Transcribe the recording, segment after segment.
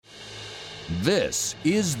This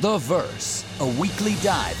is The Verse, a weekly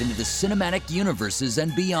dive into the cinematic universes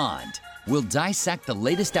and beyond. We'll dissect the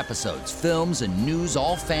latest episodes, films, and news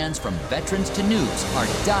all fans from veterans to noobs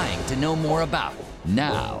are dying to know more about.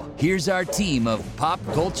 Now, here's our team of pop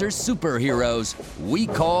culture superheroes we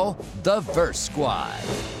call The Verse Squad.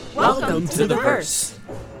 Welcome to The Verse.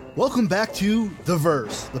 Welcome back to The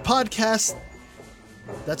Verse, the podcast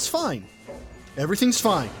that's fine. Everything's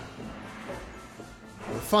fine.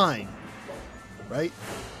 We're fine. Right?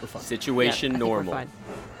 We're fine. Situation normal. We're fine.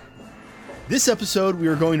 This episode, we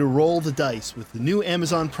are going to roll the dice with the new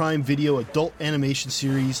Amazon Prime Video adult animation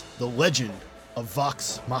series, The Legend of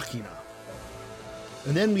Vox Machina.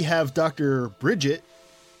 And then we have Dr. Bridget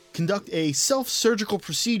conduct a self-surgical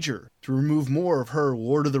procedure to remove more of her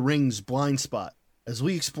Lord of the Rings blind spot as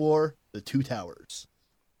we explore the Two Towers.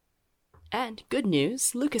 And good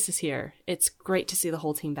news, Lucas is here. It's great to see the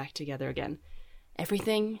whole team back together again.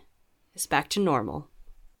 Everything is back to normal.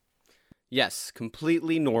 Yes,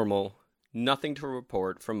 completely normal. Nothing to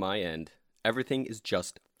report from my end. Everything is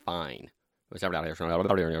just fine. Are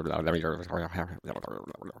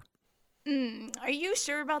you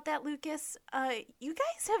sure about that, Lucas? You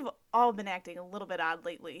guys have all been acting a little bit odd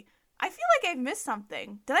lately. I feel like I've missed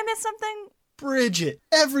something. Did I miss something? Bridget,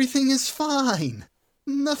 everything is fine.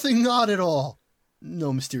 Nothing odd at all.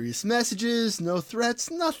 No mysterious messages, no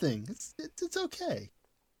threats, nothing. It's okay.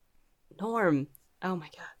 Norm. Oh my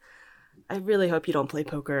god. I really hope you don't play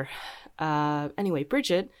poker. Anyway,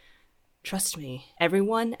 Bridget, trust me,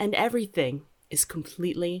 everyone and everything is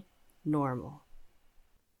completely normal.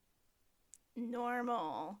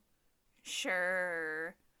 Normal.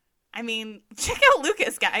 Sure. I mean, check out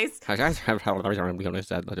Lucas, guys. Last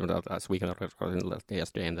week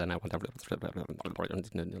yesterday, and then I went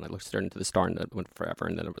and I looked straight into the star, and it went forever,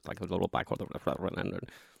 and then it was like a little black hole.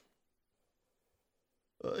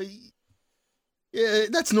 Yeah,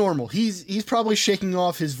 that's normal. He's probably shaking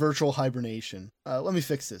off his virtual hibernation. Let me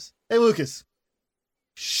fix this. Hey, Lucas.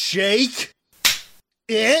 Shake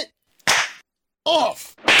it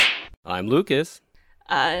off. I'm Lucas.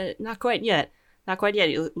 Not quite yet. Not quite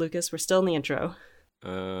yet, Lucas. We're still in the intro.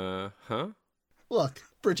 Huh? Look,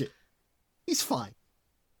 Bridget. He's fine.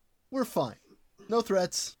 We're fine. No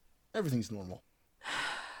threats. Everything's normal.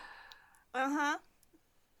 Uh-huh.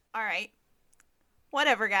 All right.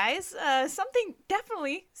 Whatever, guys. Something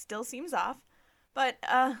definitely still seems off. But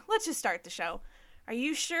let's just start the show. Are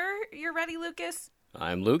you sure you're ready, Lucas?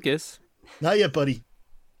 I'm Lucas. Not yet, buddy.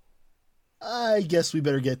 I guess we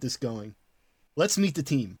better get this going. Let's meet the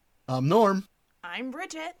team. I'm Norm. I'm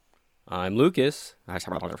Bridget. I'm Lucas. I heard it.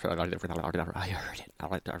 I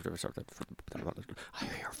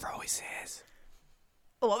hear voices.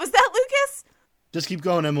 What was that, Lucas? Just keep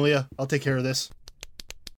going, Emilia. I'll take care of this.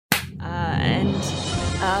 And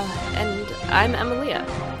I'm Emilia,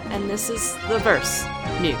 and this is The Verse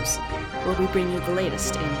News, where we bring you the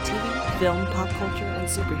latest in TV, film, pop culture, and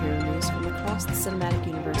superhero news from across the cinematic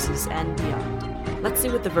universes and beyond. Let's see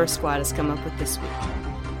what the Verse Squad has come up with this week.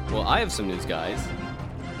 Well, I have some news, guys.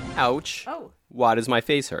 Ouch. Oh. Why does my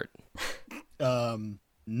face hurt?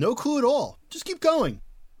 No clue at all. Just keep going.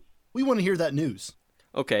 We want to hear that news.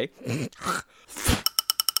 Okay.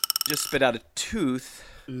 Just spit out a tooth.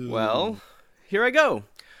 Ooh. Well, here I go.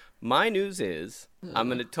 My news is I'm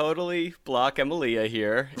going to totally block Emilia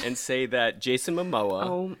here and say that Jason Momoa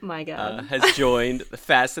Oh my god. has joined the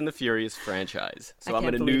Fast and the Furious franchise. So I'm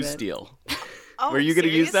can't going to believe news it. steal. Oh, Were you going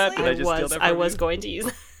to use that? seriously? Did I just steal that from I was you? going to use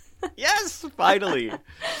it. Yes, finally.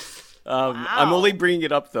 I'm only bringing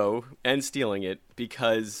it up, though, and stealing it,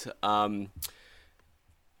 because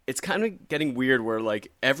it's kind of getting weird where,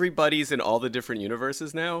 like, everybody's in all the different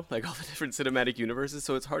universes now, like all the different cinematic universes,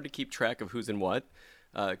 so it's hard to keep track of who's in what.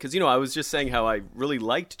 Because, I was just saying how I really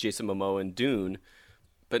liked Jason Momoa in Dune,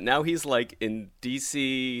 but now he's, like, in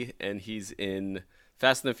DC, and he's in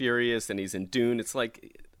Fast and the Furious, and he's in Dune. It's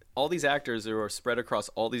like all these actors are spread across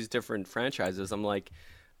all these different franchises. I'm like,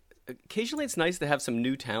 occasionally it's nice to have some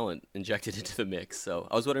new talent injected into the mix. So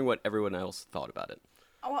I was wondering what everyone else thought about it.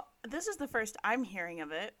 Oh, well, this is the first I'm hearing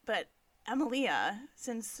of it, but Emilia,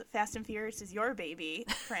 since Fast and Furious is your baby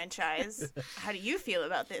franchise, how do you feel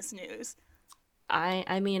about this news?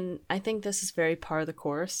 I mean, I think this is very par of the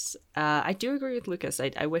course. I do agree with Lucas.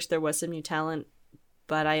 I wish there was some new talent,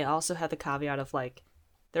 but I also have the caveat of, like,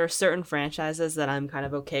 there are certain franchises that I'm kind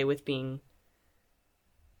of okay with being,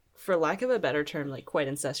 for lack of a better term, like, quite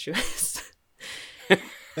incestuous.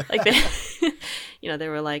 Like, they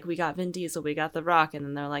were like, we got Vin Diesel, we got The Rock, and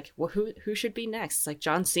then they're like, well, who should be next? It's like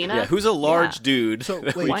John Cena? Yeah, who's a large dude So,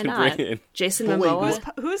 that wait, we Why can not? bring in? Jason But wait,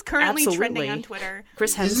 Momoa? Who's currently Absolutely. trending on Twitter?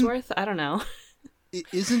 Chris Hemsworth? I don't know.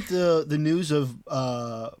 Isn't the news of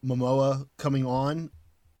Momoa coming on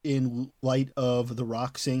in light of The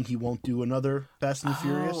Rock saying he won't do another Fast and the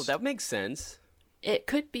Furious? Oh, that makes sense. It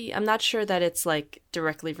could be. I'm not sure that it's like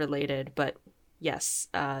directly related, but yes,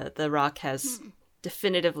 The Rock has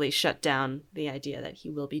definitively shut down the idea that he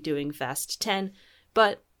will be doing Fast 10.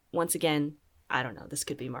 But once again, I don't know. This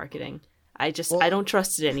could be marketing. I don't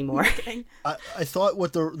trust it anymore. I thought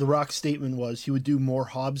what the Rock statement was, he would do more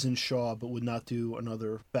Hobbs and Shaw, but would not do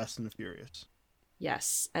another Fast and the Furious.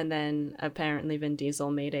 Yes, and then apparently Vin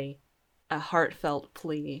Diesel made a heartfelt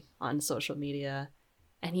plea on social media,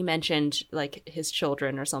 and he mentioned like his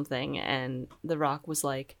children or something, and The Rock was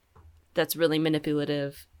like, "That's really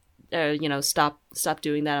manipulative. Stop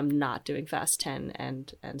doing that. I'm not doing Fast 10,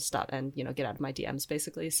 and stop and get out of my DMs,"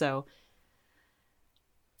 basically. So,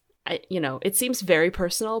 it seems very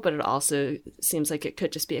personal, but it also seems like it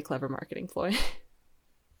could just be a clever marketing ploy.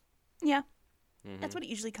 Yeah, that's what it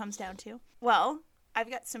usually comes down to. Well, I've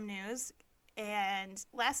got some news, and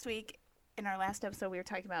last week, in our last episode, we were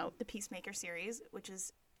talking about the Peacemaker series, which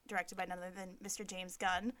is directed by none other than Mr. James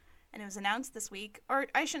Gunn, and it was announced this week, or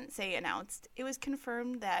I shouldn't say announced, it was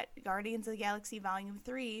confirmed that Guardians of the Galaxy Volume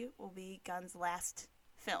 3 will be Gunn's last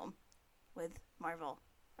film with Marvel.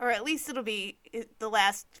 Or at least it'll be the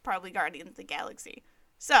last, probably, Guardians of the Galaxy.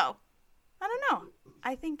 So, I don't know.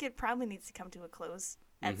 I think it probably needs to come to a close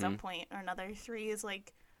at some point or another. 3 is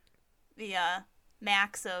like the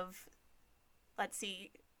max of, let's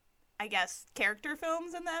see, I guess, character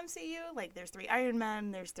films in the MCU. Like, there's 3 Iron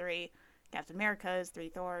Men, there's 3 Captain Americas, 3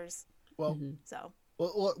 Thors. Well, so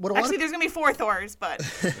actually, there's gonna be 4 Thors, but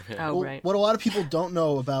Right. What a lot of people don't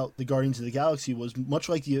know about the Guardians of the Galaxy was much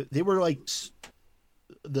like they were like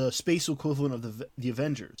the space equivalent of the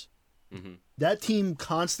Avengers. That team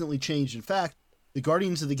constantly changed. In fact, the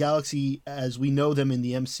Guardians of the Galaxy, as we know them in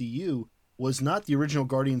the MCU, was not the original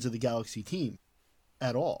Guardians of the Galaxy team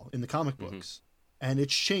at all in the comic books, and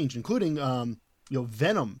it's changed, including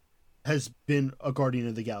Venom has been a Guardian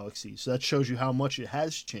of the Galaxy, so that shows you how much it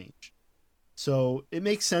has changed. So it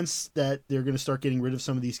makes sense that they're going to start getting rid of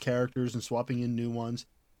some of these characters and swapping in new ones.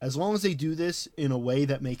 As long as they do this in a way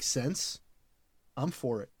that makes sense, I'm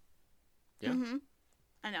for it. Yeah.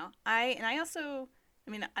 I know. I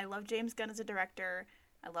love James Gunn as a director.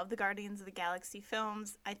 I love the Guardians of the Galaxy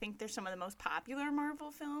films. I think they're some of the most popular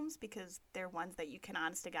Marvel films because they're ones that you can,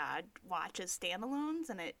 honest to God, watch as standalones,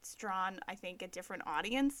 and it's drawn, I think, a different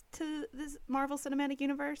audience to this Marvel Cinematic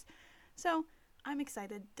Universe. So I'm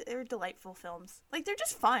excited. They're delightful films. Like, they're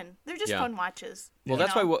just fun. They're just fun watches. Well,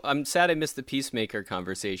 that's why I'm sad I missed the Peacemaker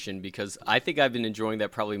conversation, because I think I've been enjoying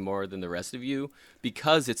that probably more than the rest of you,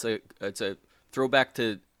 because it's a throwback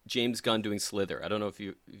to James Gunn doing Slither. I don't know if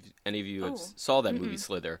any of you saw that movie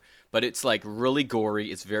Slither, but it's like really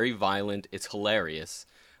gory. It's very violent. It's hilarious.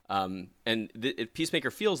 And Peacemaker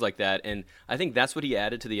feels like that, and I think that's what he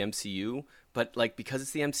added to the MCU. But like, because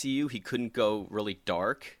it's the MCU, he couldn't go really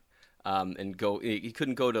dark, he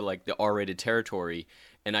couldn't go to like the R-rated territory,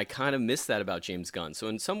 and I kind of miss that about James Gunn. So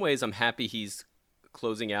in some ways, I'm happy he's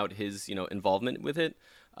closing out his involvement with it.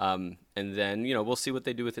 And then, we'll see what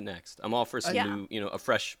they do with it next. I'm all for some new, a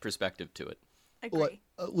fresh perspective to it. Agree.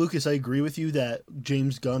 Lucas, I agree with you that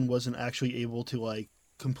James Gunn wasn't actually able to like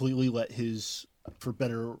completely let his, he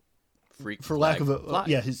couldn't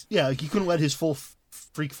let his full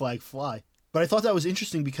freak flag fly. But I thought that was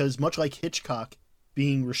interesting because much like Hitchcock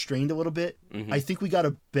being restrained a little bit, I think we got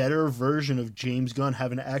a better version of James Gunn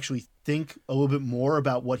having to actually think a little bit more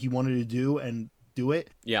about what he wanted to do and do it.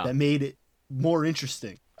 Yeah. That made it more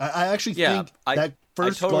interesting. I actually think that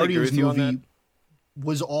first totally Guardians movie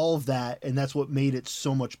was all of that, and that's what made it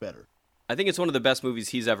so much better. I think it's one of the best movies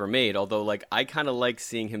he's ever made, although like I kind of like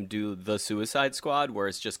seeing him do The Suicide Squad, where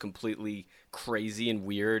it's just completely crazy and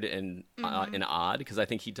weird and odd, because I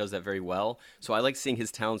think he does that very well. So I like seeing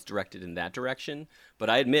his talents directed in that direction. But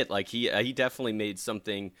I admit, like he definitely made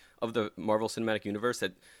something of the Marvel Cinematic Universe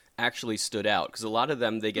that actually stood out, because a lot of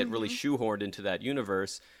them, they get really shoehorned into that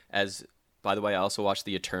universe. As, by the way, I also watched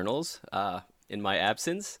The Eternals in my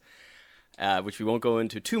absence, which we won't go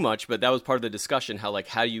into too much, but that was part of the discussion,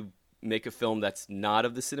 how you make a film that's not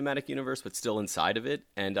of the cinematic universe but still inside of it,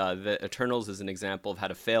 and the Eternals is an example of how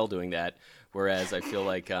to fail doing that, whereas I feel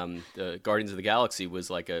like the Guardians of the Galaxy was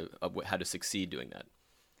like how to succeed doing that.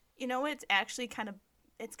 It's actually kind of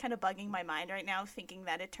bugging my mind right now, thinking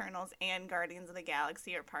that Eternals and Guardians of the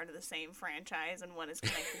Galaxy are part of the same franchise and one is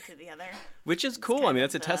connected to the other. Which is cool. I mean,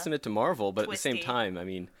 that's a testament to Marvel, but twisty. At the same time, I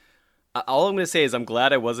mean, all I'm going to say is I'm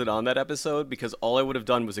glad I wasn't on that episode, because all I would have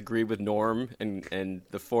done was agree with Norm and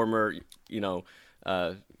the former,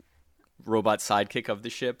 robot sidekick of the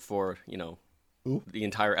ship for, the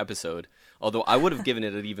entire episode. Although I would have given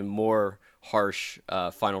it an even more harsh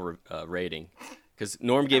final rating, because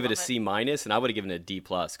Norm gave it a C-, and I would have given it a D+,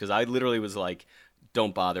 because I literally was like,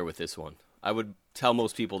 don't bother with this one. I would tell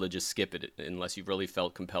most people to just skip it unless you really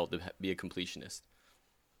felt compelled to be a completionist.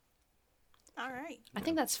 All right. I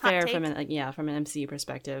think that's fair from an MCU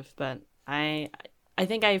perspective, but I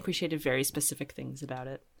think I appreciated very specific things about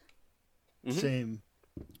it. Mm-hmm. Same.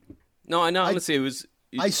 No, I know. Honestly, it was.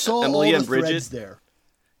 I saw Emily all and the Bridget threads there.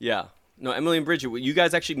 Yeah. No, Emily and Bridget, you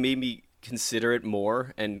guys actually made me consider it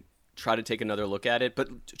more and try to take another look at it. But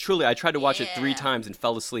truly, I tried to watch it 3 times and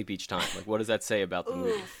fell asleep each time. Like, what does that say about the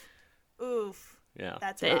movie? Oof. Yeah.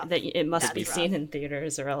 That's rough. That it must be seen in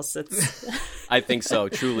theaters, or else it's... I think so,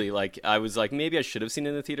 truly. Like, I was like, maybe I should have seen it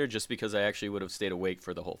in the theater just because I actually would have stayed awake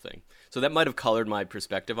for the whole thing. So that might have colored my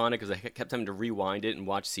perspective on it, because I kept having to rewind it and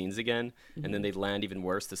watch scenes again, and then they'd land even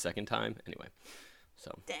worse the second time. Anyway,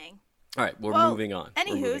 so. Dang. All right, we're moving on.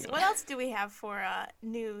 Anywho's, what else do we have for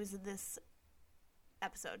news this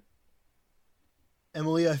episode?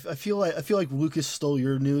 Emily, I feel like Lucas stole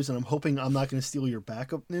your news, and I'm hoping I'm not going to steal your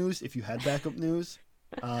backup news if you had backup news.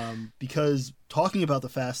 Because talking about the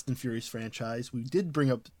Fast and Furious franchise, we did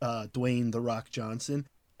bring up Dwayne "The Rock" Johnson,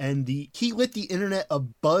 and he lit the internet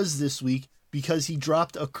abuzz this week because he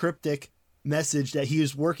dropped a cryptic message that he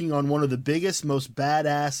is working on one of the biggest, most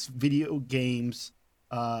badass video games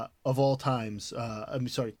of all times.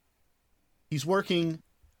 He's working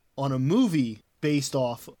on a movie based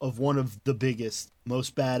off of one of the biggest,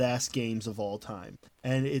 most badass games of all time.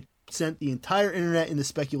 And it sent the entire internet into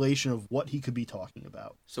speculation of what he could be talking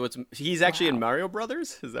about. So he's actually in Mario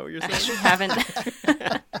Brothers? Is that what you're saying? I actually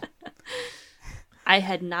haven't. I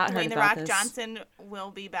had not heard Dwayne "The about Rock" this. Johnson will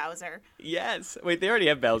be Bowser. Yes. Wait, they already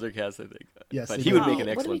have Bowser cast, I think. Yes, but they he do. would make an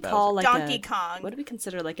What do we excellent call Bowser. like Donkey Kong. What do we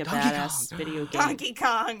consider like a Donkey badass Kong. video game? Donkey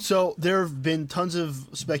Kong. So there have been tons of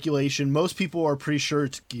speculation. Most people are pretty sure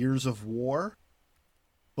it's Gears of War,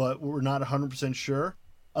 but we're not 100% sure.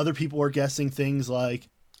 Other people are guessing things like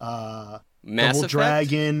Mass Double Effect?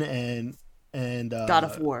 Dragon and God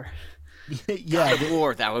of War. yeah, God of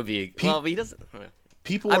War, that would be... Well, he doesn't...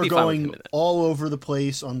 people I'd are be fine with him going in that. all over the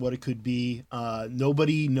place on what it could be.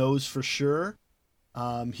 Nobody knows for sure.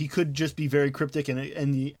 He could just be very cryptic, and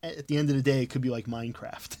at the end of the day, it could be like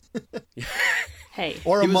Minecraft. Hey,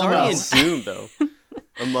 Or He was Among already Us. in Doom, though.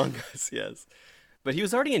 Among Us, yes. But he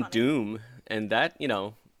was already in Doom, and that,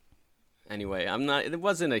 Anyway, it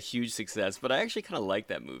wasn't a huge success, but I actually kind of like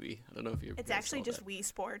that movie. I don't know if you. It's actually just Wii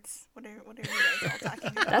Sports. What are you guys all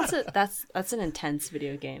talking about? that's an intense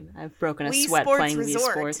video game. I've broken a Wii sweat Sports playing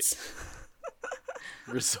Resort. Wii Sports.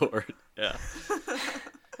 Resort. Yeah.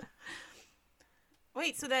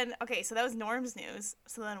 Wait, so that was Norm's news.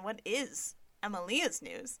 So then what is Emilia's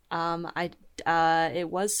news? It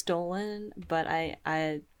was stolen, but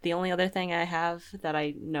I the only other thing I have that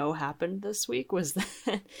I know happened this week was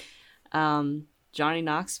that Johnny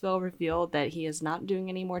Knoxville revealed that he is not doing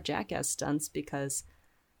any more Jackass stunts because,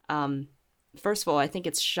 first of all, I think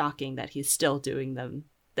it's shocking that he's still doing them,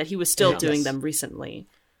 that he was still doing them recently.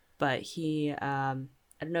 But I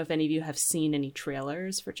don't know if any of you have seen any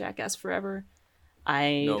trailers for Jackass Forever.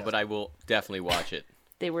 No, but I will definitely watch it.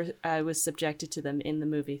 I was subjected to them in the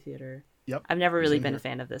movie theater. Yep. I've never really been a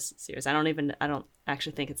fan of this series. I don't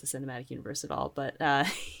actually think it's a cinematic universe at all, but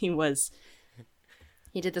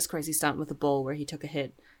he did this crazy stunt with a bull where he took a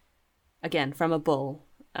hit, again, from a bull,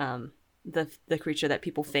 the creature that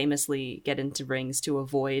people famously get into rings to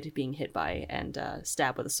avoid being hit by and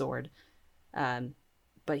stab with a sword.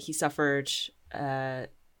 But he suffered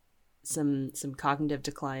some cognitive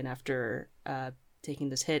decline after taking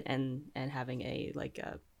this hit and having a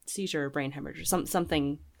seizure or brain hemorrhage or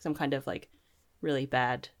some kind of like really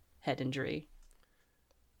bad head injury.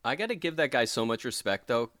 I got to give that guy so much respect,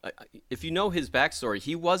 though. If you know his backstory,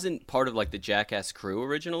 he wasn't part of like the Jackass crew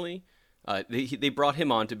originally. They brought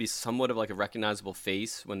him on to be somewhat of like a recognizable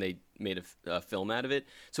face when they made a film out of it.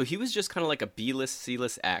 So he was just kind of like a B-list,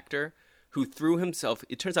 C-list actor who threw himself.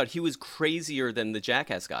 It turns out he was crazier than the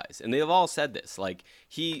Jackass guys, and they've all said this. Like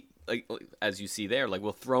he, as you see there,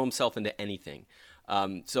 will throw himself into anything.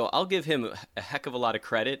 So I'll give him a heck of a lot of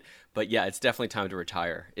credit. But yeah, it's definitely time to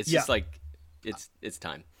retire. It's just like. It's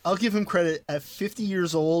time. I'll give him credit. At 50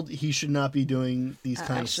 years old, he should not be doing these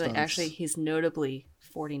kind of stunts. Actually, he's notably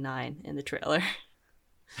 49 in the trailer.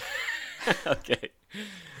 Okay.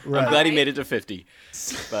 Right. I'm glad he made it to 50.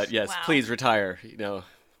 But yes, Wow. please retire.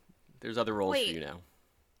 There's other roles for you now.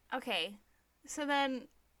 Okay, so then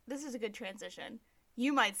this is a good transition.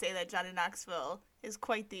 You might say that Johnny Knoxville is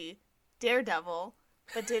quite the daredevil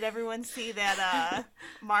But did everyone see that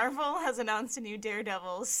Marvel has announced a new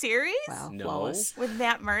Daredevil series? Wow, No. flawless. With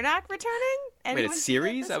Matt Murdock returning? Wait, Anyone it's see that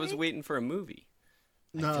series? this I was week? waiting for a movie.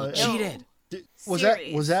 I No, feel it- cheated. Was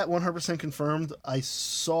Series. that 100% confirmed? I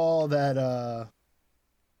saw that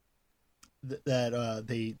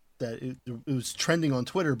it was trending on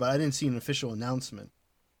Twitter, but I didn't see an official announcement.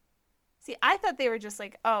 See, I thought they were just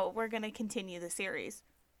like, oh, we're going to continue the series.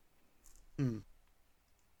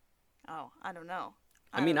 Oh, I don't know.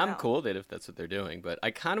 I mean, don't I'm know. cool with it if that's what they're doing, but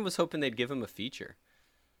I kind of was hoping they'd give him a feature.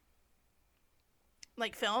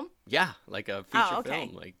 Like film? Yeah, like a feature okay.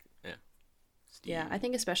 film. Like, yeah. Yeah, I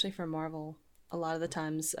think especially for Marvel, a lot of the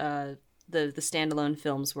times the standalone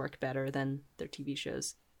films work better than their TV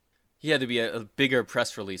shows. Yeah, there'd be a bigger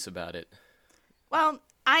press release about it. Well,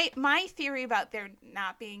 my theory about there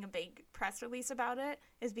not being a big press release about it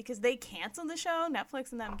is because they canceled the show.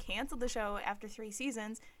 Netflix and them canceled the show after 3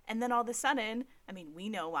 seasons, and then all of a sudden, I mean, we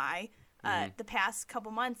know why. The past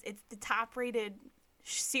couple months, it's the top-rated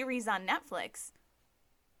series on Netflix.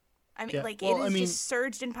 I mean, Yeah. just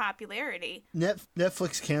surged in popularity.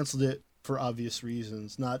 Netflix canceled it for obvious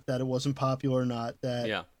reasons. Not that it wasn't popular, not that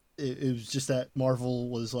Yeah. it was just that Marvel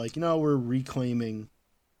was like, we're reclaiming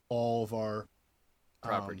all of our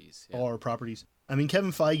Properties. Yeah. all our properties. I mean,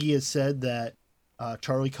 Kevin Feige has said that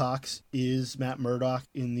Charlie Cox is Matt Murdock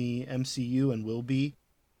in the MCU and will be.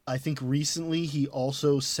 I think recently he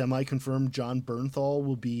also semi-confirmed John Bernthal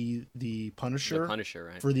will be the Punisher,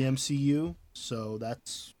 Right? for the MCU. So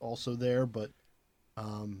that's also there. But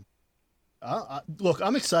look,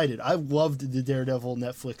 I'm excited. I loved the Daredevil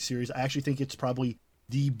Netflix series. I actually think it's probably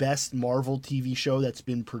the best Marvel TV show that's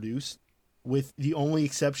been produced, with the only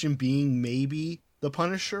exception being maybe the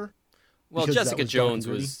Punisher. Well, because that Jessica was dark and Jones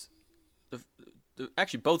gritty. was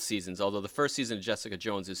actually both seasons. Although the first season of Jessica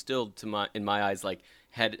Jones is still, in my eyes, like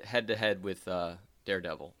head to head with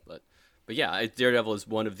Daredevil. But yeah, Daredevil is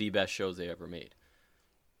one of the best shows they ever made.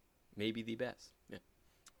 Maybe the best. Yeah.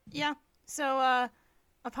 Yeah. So,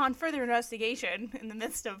 upon further investigation, in the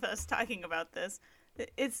midst of us talking about this,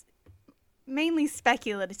 it's mainly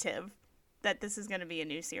speculative that this is going to be a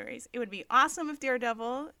new series. It would be awesome if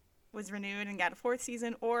Daredevil was renewed and got a 4th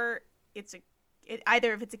season, or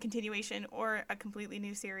either if it's a continuation or a completely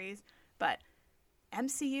new series. But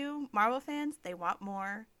MCU, Marvel fans, they want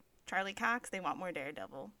more Charlie Cox. They want more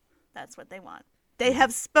Daredevil. That's what they want. They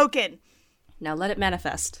have spoken. Now let it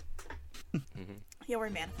manifest. Yeah, we're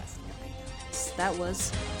manifesting it right now. That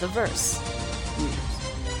was The Verse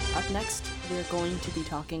news. Up next, we're going to be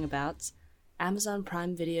talking about Amazon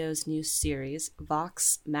Prime Video's new series,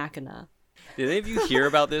 Vox Machina. Did any of you hear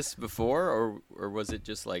about this before, or was it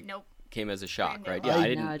just like Nope. came as a shock? Brand Right? new. Yeah, I No,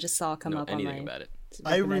 didn't I just saw it come know up on anything my... about it.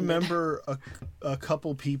 I recommended. remember a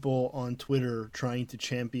couple people on Twitter trying to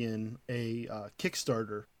champion a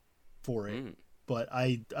Kickstarter for it, but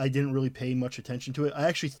I didn't really pay much attention to it. I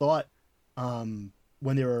actually thought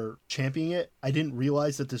when they were championing it, I didn't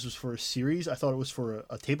realize that this was for a series. I thought it was for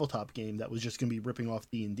a tabletop game that was just going to be ripping off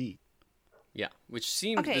D&D. Yeah, which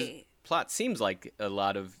seems Okay. the plot seems like a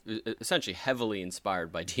lot of essentially heavily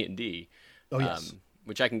inspired by D&D. Oh, yes.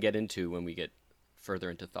 Which I can get into when we get further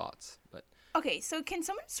into thoughts. But Okay, so can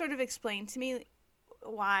someone sort of explain to me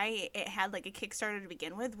why it had like a Kickstarter to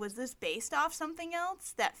begin with? Was this based off something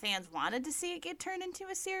else that fans wanted to see it get turned into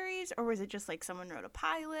a series, or was it just like someone wrote a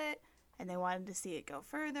pilot and they wanted to see it go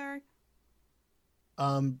further?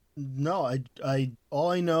 No, I all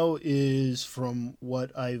I know is from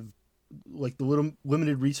what I've like the little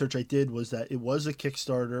limited research I did was that it was a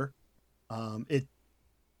Kickstarter. It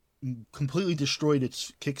completely destroyed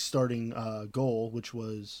its kickstarting goal, which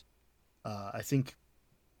was I think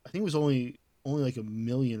it was only like $1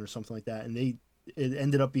 million or something like that, and it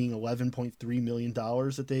ended up being $11.3 million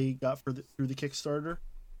that they got through the Kickstarter.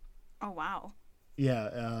 Oh wow! Yeah.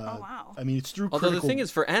 Oh wow! I mean, it's through. although critical... the thing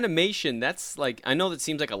is, for animation, that's like I know that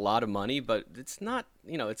seems like a lot of money, but it's not.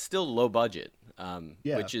 It's still low budget.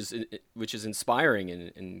 Yeah. Which is inspiring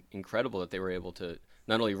and incredible that they were able to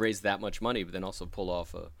not only raise that much money, but then also pull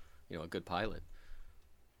off a good pilot.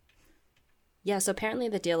 Yeah, so apparently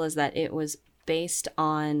the deal is that it was based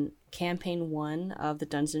on campaign 1 of the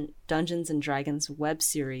Dungeons and Dragons web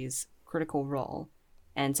series Critical Role.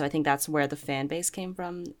 And so I think that's where the fan base came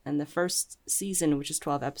from. And the first season, which is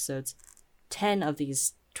 12 episodes, 10 of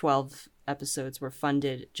these 12 episodes were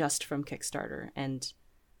funded just from Kickstarter. And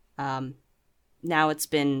now it's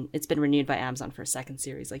been renewed by Amazon for a second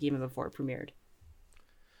series, like even before it premiered.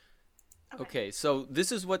 Okay, so this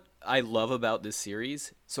is what I love about this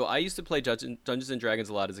series. So I used to play Dungeons and Dragons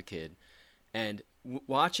a lot as a kid, and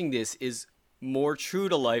watching this is more true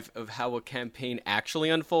to life of how a campaign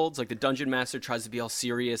actually unfolds. Like the dungeon master tries to be all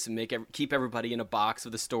serious and keep everybody in a box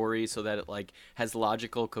of the story so that it like has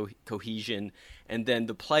logical cohesion, and then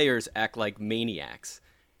the players act like maniacs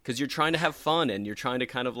because you're trying to have fun and you're trying to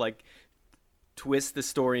kind of like twist the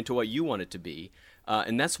story into what you want it to be.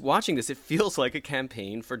 And that's watching this. It feels like a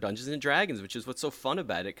campaign for Dungeons and Dragons, which is what's so fun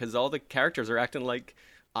about it, because all the characters are acting like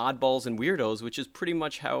oddballs and weirdos, which is pretty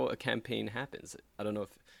much how a campaign happens. I don't know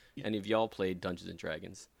if any of y'all played Dungeons and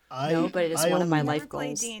Dragons. No, but it is one of my life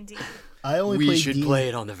goals. D&D. We should play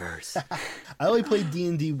it on the verse. I only played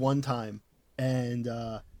D&D one time, and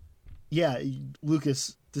yeah,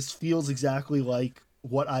 Lucas, this feels exactly like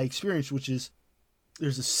what I experienced, which is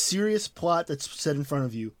there's a serious plot that's set in front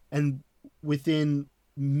of you, and within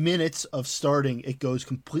minutes of starting, it goes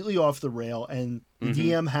completely off the rail, and the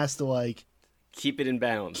DM has to like keep it in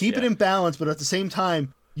balance. It in balance, but at the same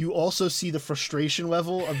time, you also see the frustration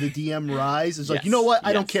level of the DM rise. It's like, you know what?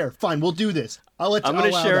 I don't care. Fine, we'll do this. I'm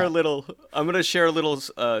going to share a little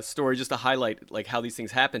story just to highlight like how these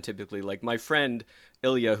things happen typically. Like my friend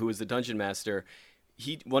Ilya, who is the dungeon master,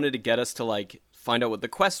 he wanted to get us to like find out what the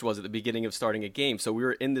quest was at the beginning of starting a game. So we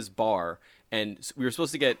were in this bar, and we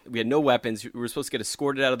had no weapons. We were supposed to get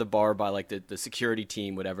escorted out of the bar by like the security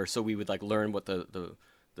team, whatever. So we would like learn what the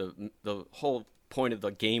whole point of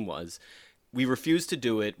the game was. We refused to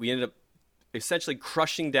do it. We ended up essentially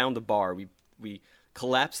crushing down the bar. We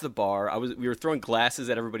collapsed the bar. We were throwing glasses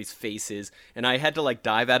at everybody's faces, and I had to like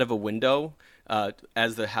dive out of a window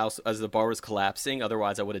as the bar was collapsing.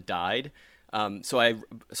 Otherwise, I would have died. So I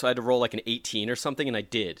had to roll like an 18 or something, and I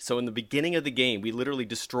did. So in the beginning of the game, we literally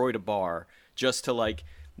destroyed a bar just to like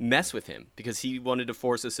mess with him because he wanted to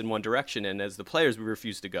force us in one direction, and as the players, we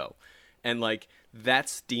refused to go. And like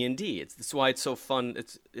that's D&D. That's why it's so fun.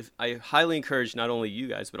 I highly encourage not only you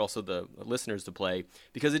guys but also the listeners to play,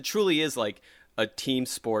 because it truly is like a team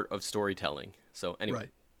sport of storytelling. So anyway,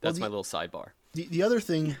 that's my little sidebar. The other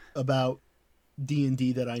thing about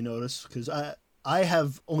D&D that I noticed, because I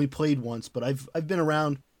have only played once, but I've been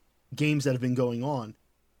around games that have been going on,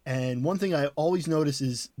 and one thing I always notice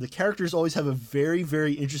is the characters always have a very,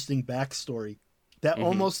 very interesting backstory that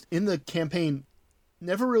almost in the campaign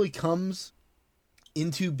never really comes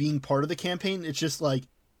into being part of the campaign. It's just like,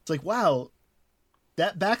 wow,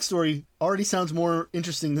 that backstory already sounds more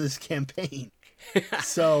interesting than this campaign.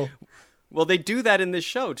 So, well, they do that in this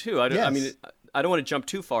show too. I mean, I don't want to jump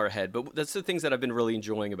too far ahead, but that's the things that I've been really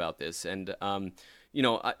enjoying about this. And, you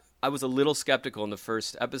know, I was a little skeptical in the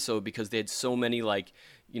first episode because they had so many like,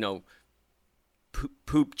 you know,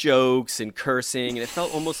 poop jokes and cursing, and it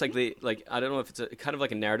felt almost like I don't know if it's kind of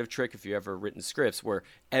like a narrative trick if you ever written scripts where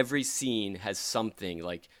every scene has something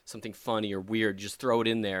funny or weird, just throw it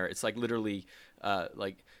in there. It's like literally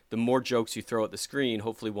like the more jokes you throw at the screen,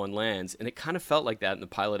 hopefully one lands, and it kind of felt like that in the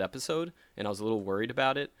pilot episode, and I was a little worried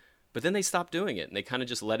about it. But then they stopped doing it, and they kind of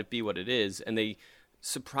just let it be what it is, and they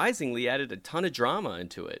surprisingly added a ton of drama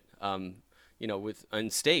into it, you know,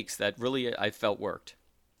 and stakes that really I felt worked.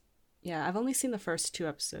 Yeah, I've only seen the first 2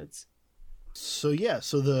 episodes. So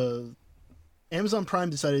the Amazon Prime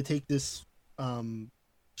decided to take this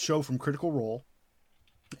show from Critical Role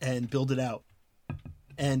and build it out.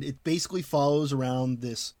 And it basically follows around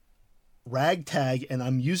this ragtag, and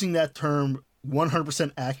I'm using that term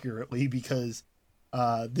 100% accurately because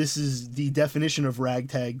this is the definition of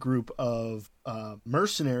ragtag group of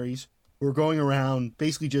mercenaries who are going around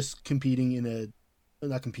basically just who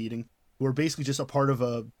are basically just a part of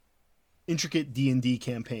a intricate D&D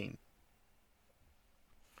campaign.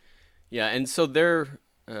 Yeah, and so their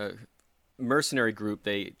mercenary group,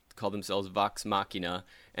 they call themselves Vox Machina,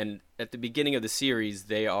 and at the beginning of the series,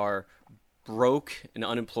 they are broke and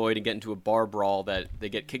unemployed and get into a bar brawl that they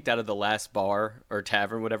get kicked out of the last bar or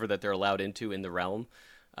tavern, whatever, that they're allowed into in the realm.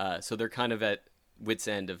 So they're kind of at wit's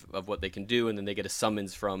end of what they can do, and then they get a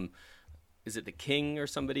summons from, is it the king or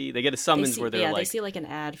somebody? They get a summons where they're they see like an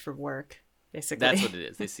ad for work. Basically. That's what it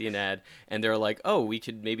is. They see an ad, and they're like, oh, we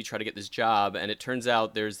could maybe try to get this job. And it turns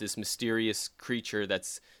out there's this mysterious creature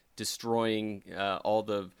that's destroying all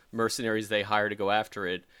the mercenaries they hire to go after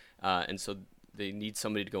it. And so they need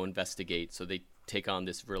somebody to go investigate. So they take on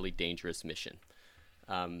this really dangerous mission.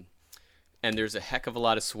 And there's a heck of a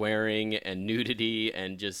lot of swearing and nudity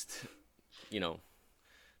and just, you know,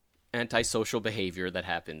 antisocial behavior that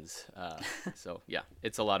happens. So, yeah,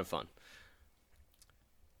 it's a lot of fun.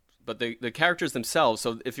 But the characters themselves,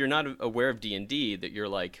 so if you're not aware of D&D, that you're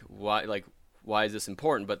like, why is this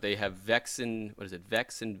important? But they have Vex and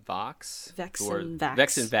Vax,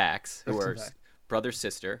 who are brother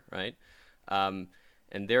sister, right? And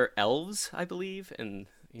they're elves, I believe, and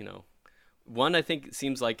you know, One I think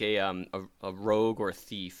seems like a rogue or a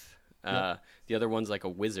thief. The other one's like a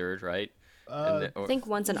wizard, right? I think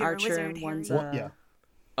one's an archer wizard, and one's Harry. a Yeah.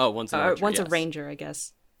 Oh, one's an archer. one's a yes. ranger, I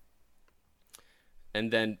guess.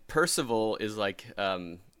 And then Percival is like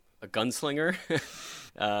a gunslinger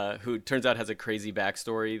who turns out has a crazy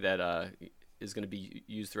backstory that is going to be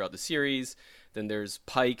used throughout the series. Then there's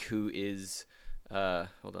Pike, who is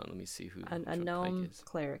hold on, let me see who A gnome Pike is.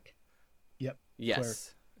 cleric. Yep.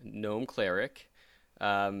 Yes, gnome cleric,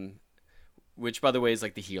 which by the way is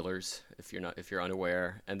like the healers if you're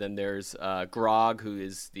unaware. And then there's Grog, who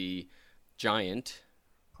is the giant,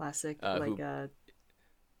 Classic, who-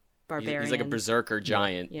 barbarian. He's like a berserker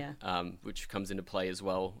giant, Yeah. which comes into play as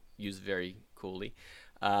well, used very coolly.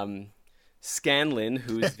 Scanlan,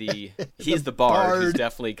 who's he's the bard, who's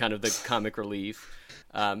definitely kind of the comic relief.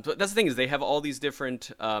 But that's the thing, is they have all these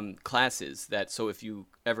different classes that, so if you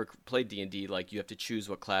ever played D&D, like you have to choose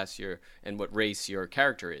what class and what race your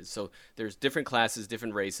character is. So there's different classes,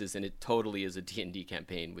 different races, and it totally is a D&D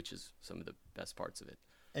campaign, which is some of the best parts of it.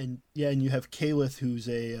 And you have Kalith, who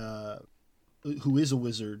is a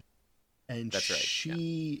wizard, and That's right,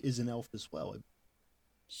 she is an elf as well.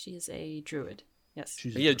 She is a druid. Yes.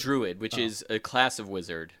 She's Yeah, druid, which is a class of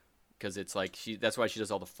wizard, because it's like that's why she does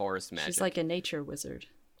all the forest magic. She's like a nature wizard.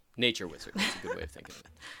 Nature wizard. That's a good way of thinking of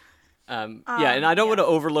it. And I don't want to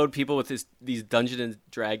overload people with these Dungeons and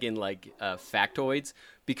Dragon factoids,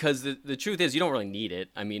 because the truth is you don't really need it.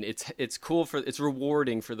 I mean, it's cool it's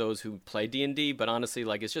rewarding for those who play D&D, but honestly,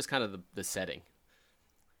 it's just kind of the setting.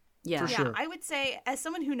 Yeah. For Yeah, sure. I would say, as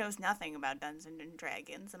someone who knows nothing about Dungeons and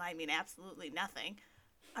Dragons, and I mean absolutely nothing,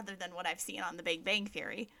 other than what I've seen on The Big Bang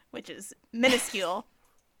Theory, which is minuscule,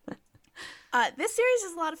 this series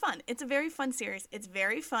is a lot of fun. It's a very fun series. It's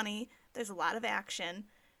very funny. There's a lot of action,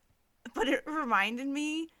 but it reminded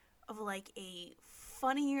me of a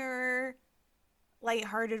funnier,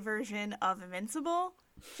 lighthearted version of Invincible.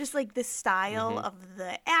 Just the style of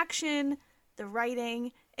the action, the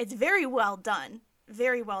writing. It's very well done.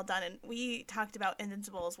 Very well done. And we talked about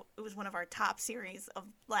Invincible. It was one of our top series of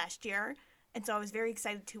last year. And so I was very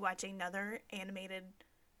excited to watch another animated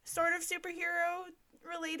sort of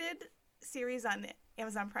superhero-related series on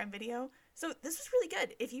Amazon Prime Video. So this was really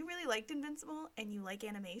good. If you really liked Invincible and you like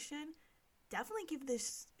animation, definitely give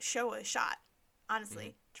this show a shot.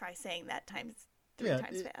 Honestly, try saying that three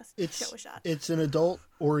times fast. Show a shot. It's an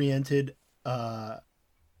adult-oriented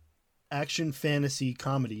action fantasy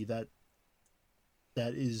comedy that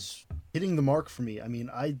is hitting the mark for me. I mean,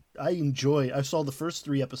 I saw the first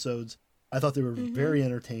 3 episodes. I thought they were very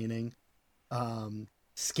entertaining.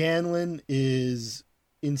 Scanlan is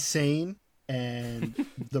insane and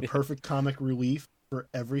the perfect comic relief for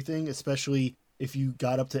everything, especially if you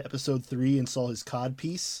got up to episode 3 and saw his cod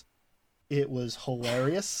piece. It was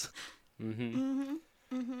hilarious.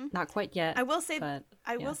 Not quite yet. I will say but,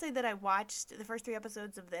 will say that I watched the first 3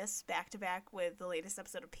 episodes of this back to back with the latest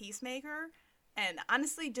episode of Peacemaker, and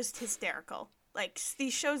honestly, just hysterical.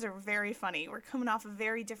 These shows are very funny. We're coming off a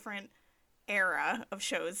very different era of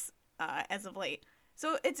shows as of late,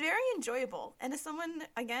 so it's very enjoyable. And as someone,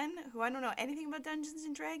 again, who I don't know anything about Dungeons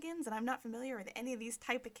and Dragons, and I'm not familiar with any of these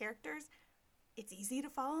type of characters, it's easy to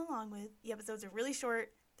follow along with. The episodes are really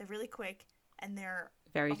short, they're really quick, and they're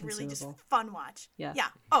very really just consumable. fun watch. Yeah.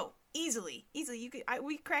 Oh, easily.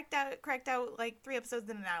 We cracked out 3 episodes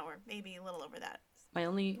in an hour, maybe a little over that. My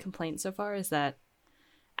only complaint so far is that,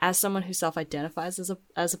 as someone who self-identifies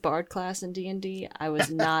as a bard class in D&D, I was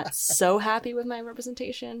not so happy with my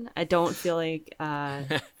representation. I don't feel like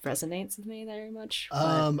resonates with me very much.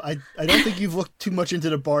 But... I don't think you've looked too much into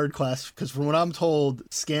the bard class, because from what I'm told,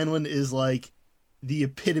 Scanlan is the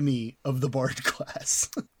epitome of the bard class.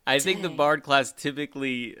 I think the bard class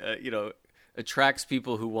typically, attracts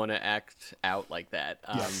people who want to act out like that.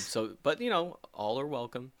 Yes. So, but all are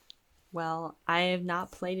welcome. Well, I have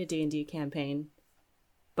not played a D&D campaign,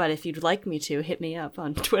 but if you'd like me to, hit me up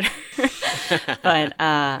on Twitter. But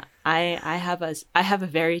I have a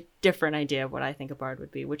very different idea of what I think a bard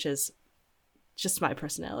would be, which is just my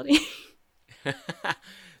personality.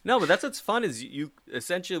 No, but that's what's fun, is you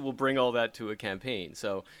essentially will bring all that to a campaign.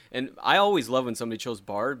 So, and I always love when somebody chose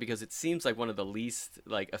bard, because it seems like one of the least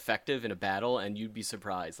effective in a battle, and you'd be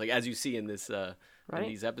surprised, as you see in this in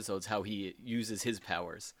these episodes, how he uses his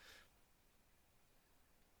powers.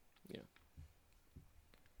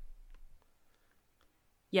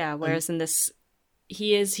 Yeah, whereas in this,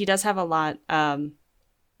 he does have a lot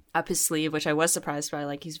up his sleeve, which I was surprised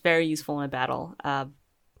by. He's very useful in a battle.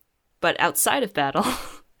 But outside of battle,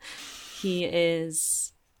 he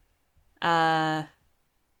is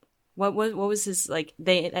what was his like?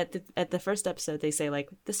 They at the first episode they say like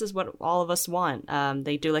this is what all of us want.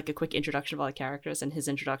 They do like a quick introduction of all the characters, and his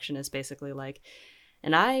introduction is basically like,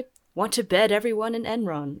 and I want to bed everyone in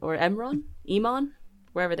Emon,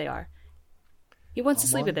 wherever they are. He wants to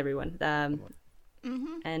sleep with everyone.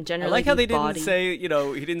 And generally, I like how they didn't say, he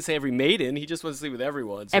didn't say every maiden. He just wants to sleep with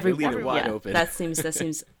everyone. So they leave it wide open. That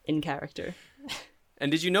seems in character. And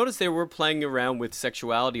did you notice they were playing around with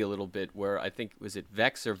sexuality a little bit? Where I think was it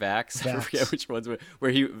Vex or Vax? I forget which ones. Where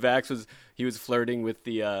Vax was flirting with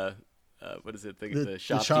the what is it? The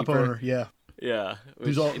shopkeeper. Shop owner. Yeah. Yeah.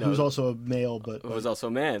 Who's also a male, but was also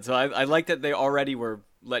a man. So I like that they already were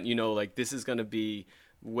letting you know like this is going to be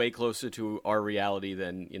way closer to our reality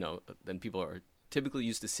than people are typically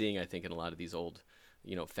used to seeing. I think in a lot of these old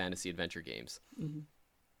fantasy adventure games.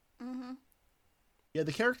 Mm-hmm. Mm-hmm. Yeah,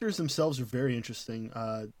 the characters themselves are very interesting.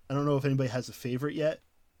 I don't know if anybody has a favorite yet,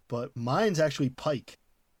 but mine's actually Pike.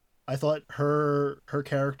 I thought her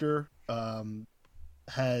character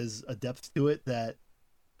has a depth to it that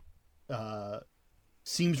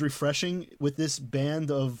seems refreshing with this band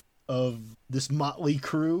of this motley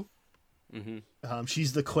crew. Mm-hmm.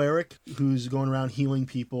 She's the cleric who's going around healing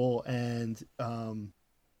people, and I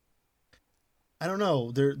don't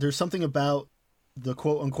know. There's something about the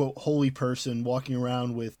quote-unquote holy person walking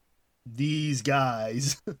around with these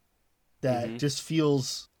guys that just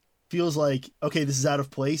feels like, okay, this is out of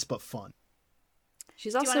place but fun.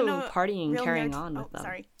 She's also partying, carrying on with them.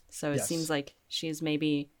 Sorry. So it seems like she's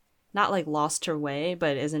maybe not like lost her way,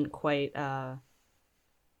 but isn't quite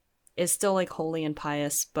is still like holy and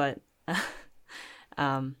pious, but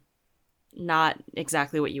not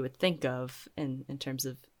exactly what you would think of in terms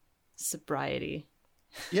of sobriety.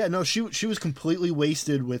 Yeah, no, she was completely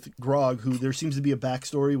wasted with Grog, who there seems to be a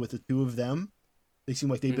backstory with the two of them. They seem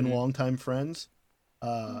like they've been longtime friends.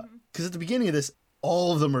 Because at the beginning of this,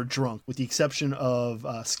 all of them are drunk, with the exception of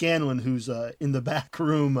Scanlan, who's in the back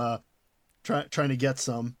room trying to get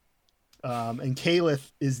some. And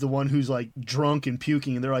Caliph is the one who's like drunk and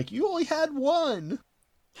puking, and they're like, "You only had one."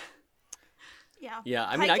 Yeah.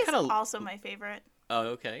 I mean, Pike is also my favorite. Oh,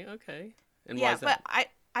 okay. And why is that? But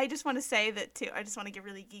I just want to say that too. I just want to get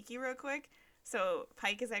really geeky real quick. So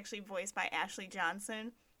Pike is actually voiced by Ashley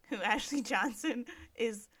Johnson, who Ashley Johnson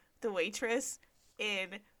is the waitress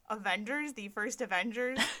in Avengers, the first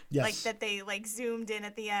Avengers. Yes. Like that they like zoomed in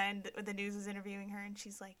at the end when the news was interviewing her, and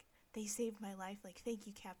she's like, "They saved my life. Like, thank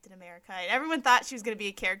you, Captain America." And everyone thought she was going to be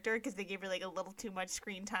a character because they gave her like a little too much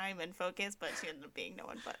screen time and focus, but she ended up being no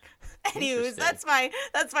one. But anyways, that's my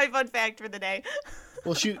fun fact for the day.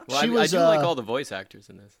 Well, she was. I do like all the voice actors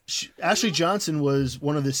in this. Ashley Johnson was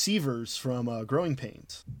one of the Seavers from Growing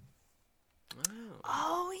Pains.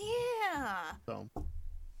 Oh yeah. So,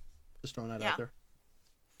 just throwing that out there.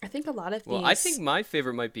 I think a lot of these. Well, I think my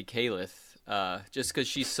favorite might be Caliph, just because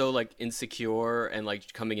she's so like insecure and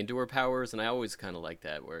like coming into her powers, and I always kind of like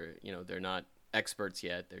that, where they're not experts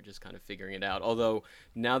yet; they're just kind of figuring it out. Although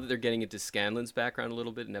now that they're getting into Scanlan's background a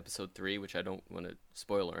little bit in episode 3, which I don't want to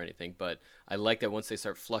spoil or anything, but I like that once they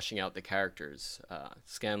start flushing out the characters,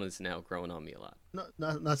 Scanlan's now growing on me a lot.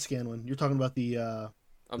 Not Scanlan. You're talking about the guy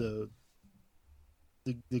with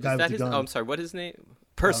the gun. Oh, I'm sorry. What is his name?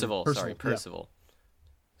 Percival. Sorry, Percival. Yeah.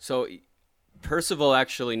 So Percival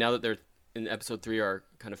actually, now that they're in episode 3 are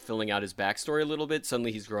kind of filling out his backstory a little bit,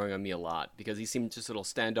 suddenly he's growing on me a lot, because he seemed just a little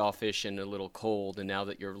standoffish and a little cold, and now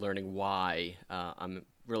that you're learning why, I'm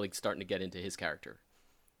really starting to get into his character.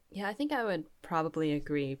 Yeah, I think I would probably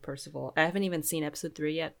agree, Percival. I haven't even seen episode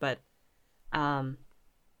 3 yet, but I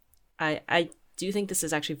do think this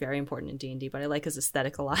is actually very important in D&D, but I like his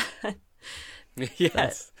aesthetic a lot.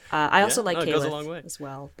 Yes. But, I also like Caliph goes a long way as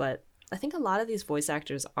well, but I think a lot of these voice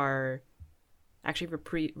actors are actually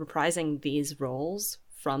reprising these roles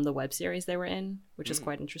from the web series they were in, which is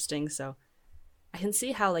quite interesting. So I can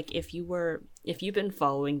see how, like, if you've been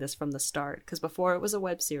following this from the start, because before it was a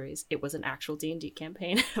web series, it was an actual D&D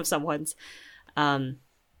campaign of someone's.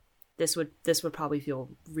 This would probably feel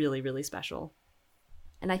really, really special.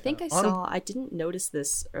 And I think I didn't notice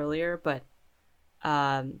this earlier, but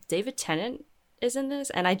David Tennant is in this,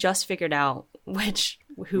 and I just figured out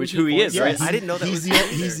who he is. Right? I didn't know that.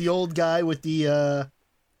 He's the old guy with the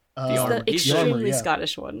armor. The extremely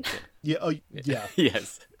Scottish one. Yeah. Oh, yeah.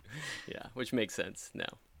 Yes. Yeah, which makes sense now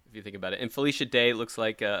if you think about it. And Felicia Day looks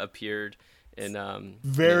like appeared in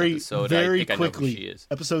very episode. Very I think quickly. I know who she is.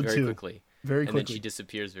 Episode very 2. Quickly. Very quickly. And then she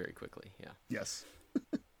disappears very quickly. Yeah. Yes.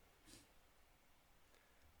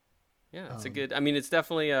 Yeah, it's a good. I mean, it's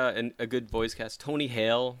definitely a good voice cast. Tony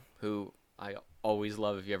Hale, who I always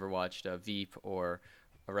love if you ever watched Veep or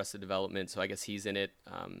Arrested Development. So I guess he's in it.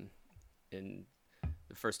 In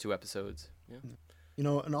the first 2 episodes. Yeah. You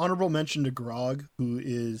know, an honorable mention to Grog, who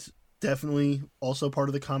is definitely also part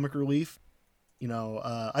of the comic relief. You know,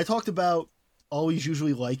 I talked about always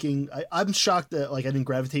usually liking. I'm shocked that like I didn't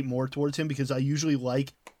gravitate more towards him because I usually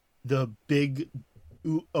like the big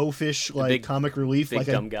oafish like big, comic relief, big like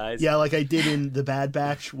dumb guys. Yeah, like I did in the Bad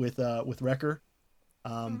Batch with Wrecker.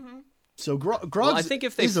 So Grog, Well, I think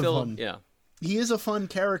if they fill, he is a fun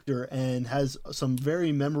character and has some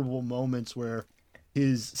very memorable moments where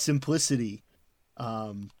his simplicity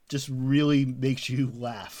just really makes you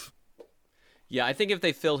laugh. Yeah, I think if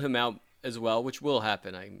they fill him out as well, which will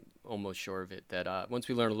happen, I'm almost sure of it, that once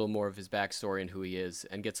we learn a little more of his backstory and who he is,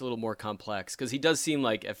 and gets a little more complex, because he does seem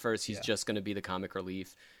like at first he's just going to be the comic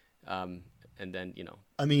relief, and then, you know.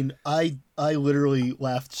 I mean, I literally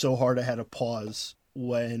laughed so hard I had to pause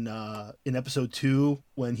when, in episode 2,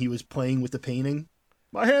 when he was playing with the painting.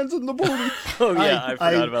 My hands in the booty. Oh, yeah, I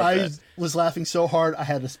forgot about that. I was laughing so hard I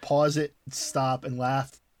had to pause it, stop, and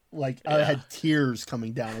laugh. Like, I had tears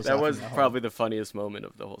coming down. That was probably the funniest moment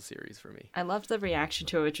of the whole series for me. I loved the reaction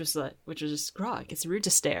to it, which was just, Grog, it's rude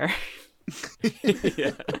to stare.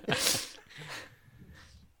 Yeah.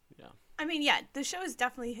 I mean, yeah, the show is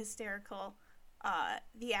definitely hysterical.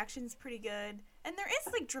 The action's pretty good. And there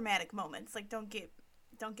is, like, dramatic moments. Like, don't get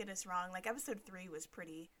us wrong. Like, episode 3 was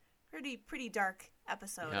pretty dark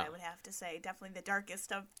episode, I would have to say. Definitely the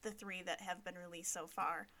darkest of the 3 that have been released so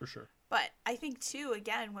far. For sure. But I think, too,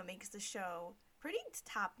 again, what makes the show pretty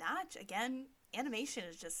top-notch, again, animation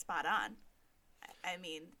is just spot on. I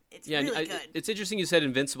mean, it's really good. It's interesting you said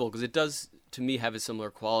Invincible, because it does, to me, have a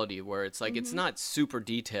similar quality where it's like, it's not super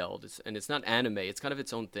detailed, and it's not anime. It's kind of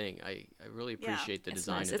its own thing. I really appreciate the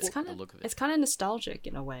design nice. and the look of it. It's kind of nostalgic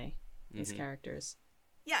in a way, these characters.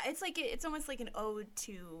 Yeah, it's almost like an ode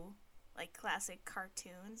to like classic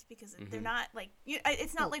cartoons because they're not like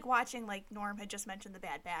it's not like watching, like Norm had just mentioned, the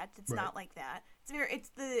Bad Batch. It's not like that.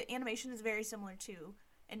 The animation is very similar to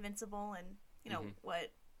Invincible and you know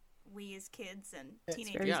what we as kids and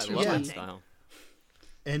teenagers I love that style.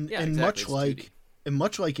 And exactly.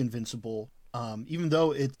 much like Invincible, even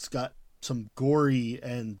though it's got some gory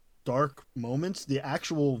and dark moments, the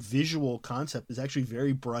actual visual concept is actually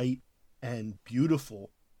very bright and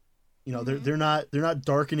beautiful. You know, they're not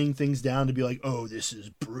darkening things down to be like, oh, this is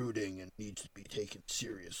brooding and needs to be taken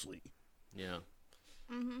seriously. Yeah.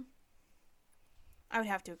 I would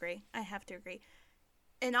have to agree.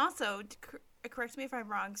 And also, correct me if I'm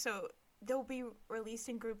wrong, so they'll be released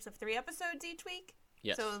in groups of 3 episodes each week?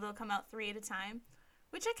 Yes. So they'll come out 3 at a time,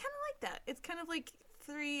 which I kind of like that. It's kind of like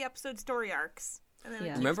 3 episode story arcs. And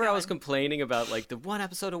then Remember I was complaining about like the 1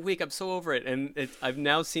 episode a week? I'm so over it. And I've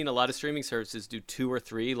now seen a lot of streaming services do 2 or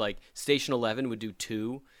 3. Like Station 11 would do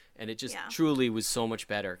 2. And it just truly was so much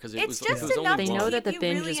better because it was just only they know that the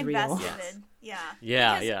binge really is real. invested.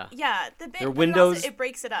 Yeah. The binge, Their windows, it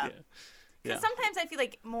breaks it up. Because sometimes I feel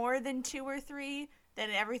like more than 2 or 3,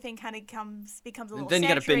 then everything kind of becomes a little then saturated. You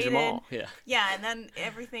got to binge them all. Yeah, and then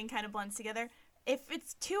everything kind of blends together. If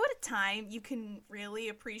it's 2 at a time, you can really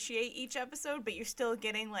appreciate each episode, but you're still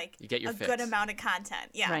getting like you get your a fix. good amount of content.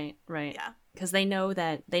 Yeah, right. Yeah, because they know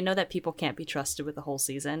that people can't be trusted with the whole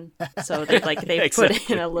season, so they exactly. put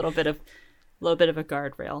in a little bit of a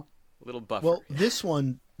guardrail, a little buffer. Well, this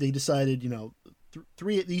one they decided, you know,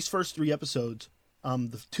 these first 3 episodes,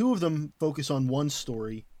 the 2 of them focus on one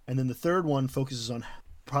story, and then the third one focuses on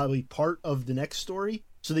probably part of the next story.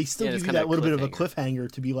 So they still give you that little bit of a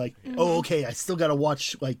cliffhanger to be like, oh, okay, I still got to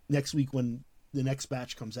watch like next week when the next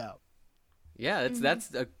batch comes out. Yeah,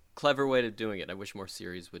 that's a clever way of doing it. I wish more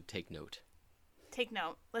series would take note. Take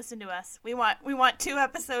note. Listen to us. We want 2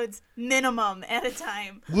 episodes minimum at a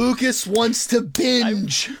time. Lucas wants to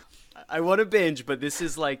binge. I want to binge, but this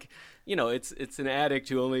is like, you know, it's an addict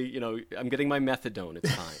who only, you know, I'm getting my methadone.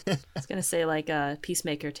 It's fine. I was gonna say like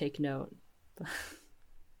Peacemaker, take note.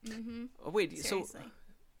 Oh wait, Seriously. so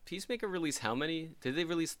Peacemaker released how many? Did they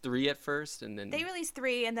release 3 at first, and then they released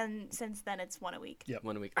 3, and then since then it's 1 a week. Yep.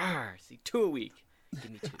 1 a week. See, 2 a week.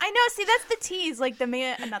 Give me 2. I know. See, that's the tease. Like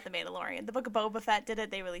not the Mandalorian. The Book of Boba Fett did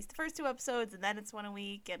it. They released the first 2 episodes, and then it's 1 a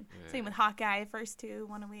week. And same with Hawkeye, first 2,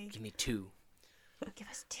 1 a week. Give me 2. Give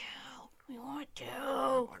us 2. We want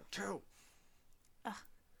 2.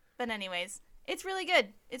 But anyways, it's really good.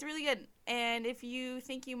 It's really good. And if you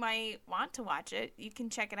think you might want to watch it, you can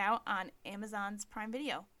check it out on Amazon's Prime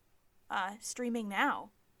Video, streaming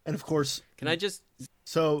now. And of course, can I just?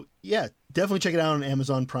 So yeah, definitely check it out on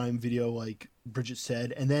Amazon Prime Video, like Bridget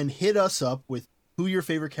said, and then hit us up with who your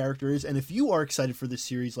favorite character is, and if you are excited for this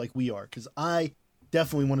series like we are, because I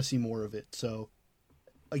definitely want to see more of it. So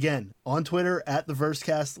again, on Twitter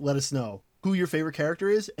 @TheVersecast, let us know who your favorite character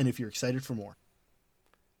is and if you're excited for more.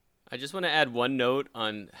 I just want to add one note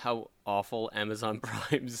on how awful Amazon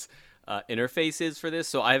Prime's interface is for this.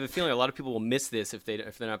 So I have a feeling a lot of people will miss this if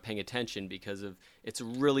they're not paying attention, because it's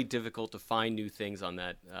really difficult to find new things on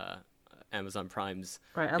that Amazon Prime's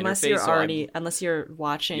right. Unless interface. you're So already unless you're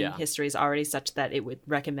watching history is already such that it would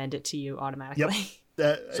recommend it to you automatically.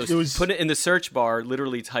 Yep. Put it in the search bar.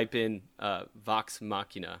 Literally type in Vox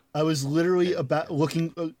Machina. I was literally about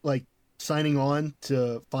looking signing on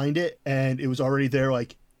to find it, and it was already there.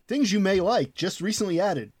 Like, things you may like, just recently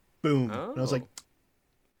added. Boom. Oh. And I was like,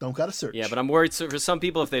 don't gotta search. Yeah, but I'm worried. So for some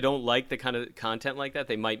people, if they don't like the kind of content like that,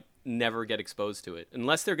 they might never get exposed to it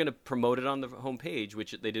unless they're going to promote it on the homepage,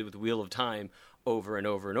 which they did with Wheel of Time over and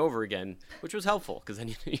over and over again, which was helpful because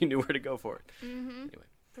then you knew where to go for it. Mm-hmm. Anyway,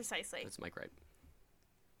 precisely. that's my gripe.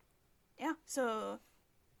 Yeah, so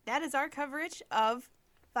that is our coverage of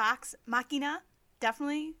Vox Machina.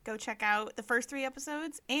 Definitely go check out the first 3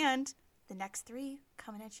 episodes and the next 3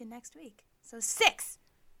 coming at you next week. So 6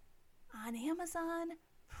 on Amazon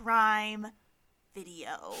Prime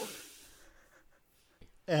Video.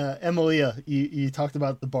 Emilia, you talked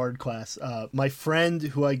about the Bard class. My friend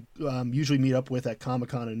who I usually meet up with at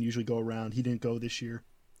Comic-Con and usually go around, he didn't go this year.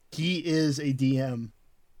 He is a DM,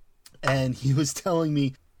 and he was telling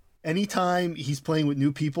me anytime he's playing with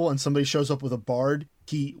new people and somebody shows up with a Bard,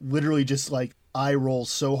 he literally just eye rolls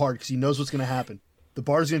so hard because he knows what's going to happen. The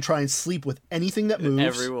Bard's going to try and sleep with anything that moves.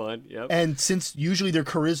 Everyone, yep. And since usually their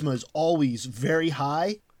charisma is always very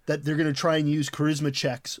high, that they're going to try and use charisma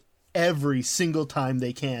checks every single time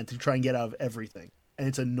they can to try and get out of everything. And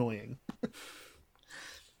it's annoying.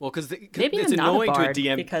 Well, because Maybe it's not annoying a Bard, to a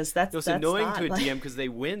DM because that's annoying not, to a DM because they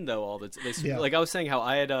win though all the Yeah. Like I was saying, how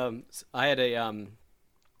I had a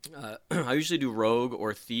I usually do rogue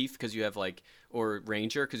or thief because you have or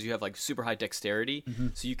ranger because you have super high dexterity,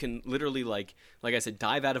 so you can literally like I said,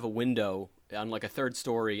 dive out of a window on a 3rd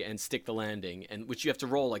story and stick the landing, and which you have to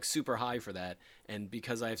roll super high for that. And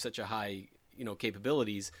because I have such a high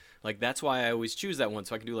capabilities, that's why I always choose that one,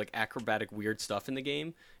 so I can do acrobatic weird stuff in the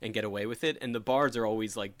game and get away with it. And the bards are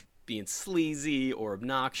always being sleazy or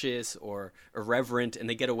obnoxious or irreverent, and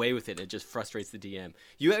they get away with it. It just frustrates the DM.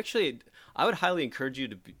 I would highly encourage you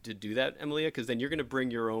to do that, Emilia, because then you're going to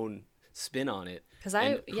bring your own spin on it. Because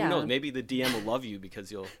who knows, maybe the DM will love you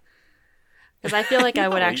because you'll. Because I feel like I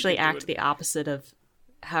would actually You can do act it. the opposite of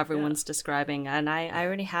how everyone's describing, and I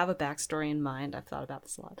already have a backstory in mind. I've thought about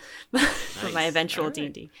this a lot for my Nice. eventual All right.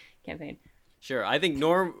 D&D campaign. Sure, I think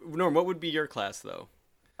Norm, what would be your class though?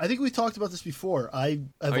 I think we talked about this before. I've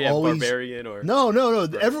Oh yeah, always barbarian or no.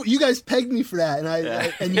 You guys pegged me for that,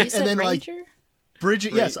 and You said then Ranger?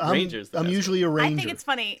 Bridget. Yes, I'm Ranger's the best usually a ranger. I think it's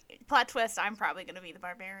funny. Plot twist, I'm probably going to be the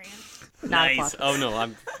barbarian. Not a nice. plot. Oh no,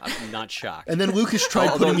 I'm not shocked. And then Lucas tried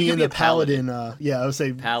Although putting me you in could be the a paladin. paladin. I would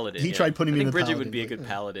say Paladin. He yeah. tried putting I me in think the Bridget paladin. would be a but, good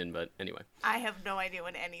paladin, but anyway. I have no idea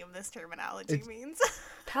what any of this terminology means.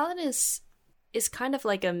 Paladin is kind of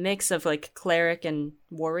like a mix of cleric and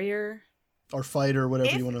warrior. or fighter,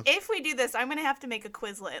 whatever you want to. If we do this, I'm going to have to make a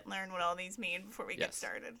Quizlet and learn what all these mean before we get Yes.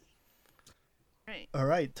 started. Right. All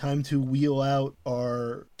right, time to wheel out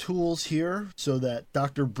our tools here so that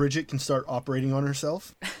Dr. Bridget can start operating on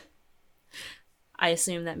herself. I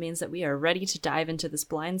assume that means that we are ready to dive into this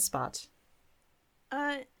blind spot.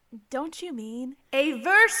 Don't you mean a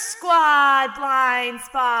Verse Squad blind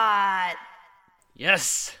spot?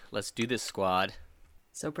 Yes, let's do this, squad.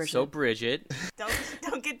 So, Bridget, So Bridget,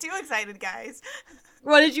 Don't get too excited, guys.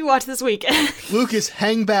 what did you watch this week? Lucas,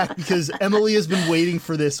 hang back because Emily has been waiting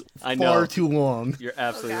for this I know. far too long. you're Oh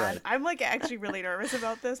absolutely God, right. I'm actually really nervous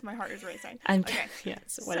about this. My heart is racing. Okay. Yeah.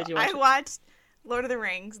 So what So did you watch? I watched Lord of the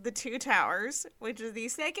Rings: The Two Towers, which is the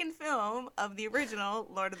second film of the original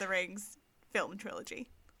Lord of the Rings film trilogy.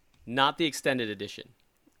 Not the extended edition.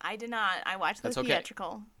 I did not. I watched the That's okay.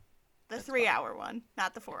 theatrical, the 3-hour one,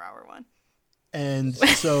 not the 4-hour one. And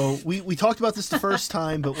so we talked about this the first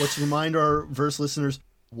time, but let's remind our Verse listeners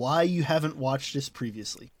why you haven't watched this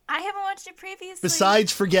previously. I haven't watched it previously.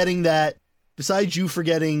 Besides you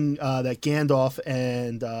forgetting that Gandalf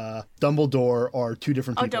and Dumbledore are two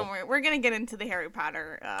different Oh, people. don't worry. We're gonna get into the Harry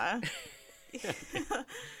Potter,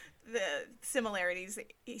 the similarities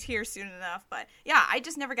here soon enough. But yeah, I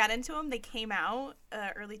just never got into them. They came out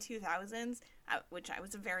early 2000s, which I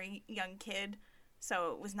was a very young kid,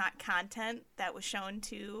 so it was not content that was shown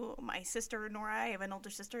to my sister Nora. I have an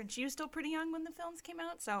older sister, and she was still pretty young when the films came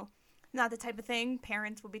out, so not the type of thing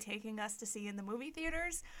parents will be taking us to see in the movie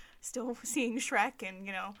theaters. Still seeing Shrek and,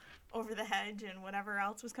 Over the Hedge and whatever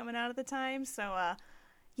else was coming out at the time. So,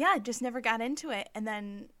 yeah, just never got into it. And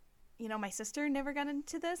then, my sister never got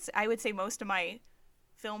into this. I would say most of my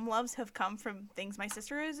film loves have come from things my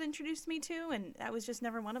sister has introduced me to, and that was just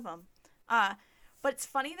never one of them. But it's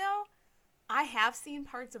funny, though. I have seen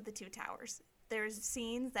parts of the Two Towers. There's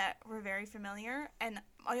scenes that were very familiar, and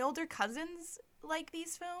my older cousins like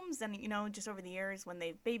these films, and, just over the years when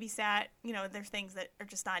they've babysat, there's things that are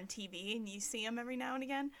just on TV, and you see them every now and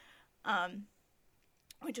again,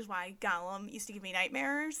 which is why Gollum used to give me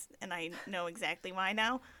nightmares, and I know exactly why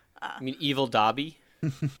now. I mean, Evil Dobby?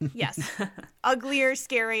 Yes. Uglier,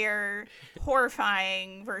 scarier,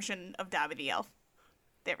 horrifying version of Dobby the Elf.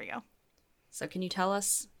 There we go. So can you tell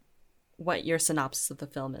us what your synopsis of the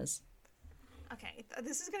film is? Okay,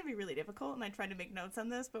 this is going to be really difficult, and I tried to make notes on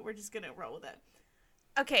this, but we're just going to roll with it.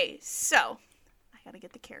 Okay, so I got to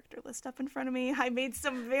get the character list up in front of me. I made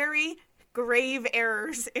some very grave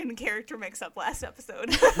errors in character mix-up last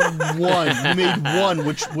episode. You made one,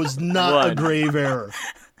 which was not a grave error.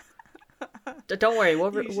 Don't worry,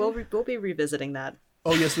 we'll be revisiting that.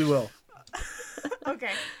 Oh, yes, we will.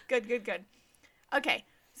 Okay, good. Okay,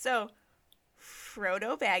 so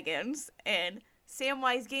Frodo Baggins and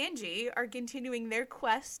Samwise Gamgee are continuing their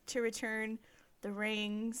quest to return the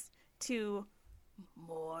rings to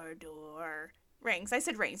Mordor. Rings. I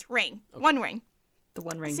said rings. Ring. Okay. One ring. The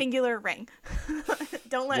one ring. Singular ring.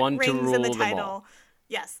 Don't let one rings in the title. All.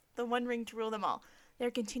 Yes, the one ring to rule them all.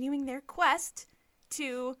 They're continuing their quest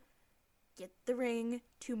to get the ring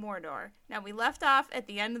to Mordor. Now, we left off at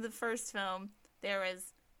the end of the first film. There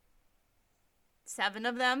was 7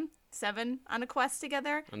 of them. 7 on a quest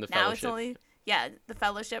together. And the now Fellowship. It's only... Yeah, the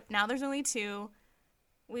Fellowship. Now there's only 2.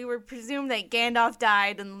 We were presumed that Gandalf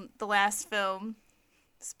died in the last film.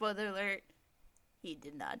 Spoiler alert. He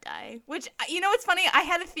did not die. Which, it's funny? I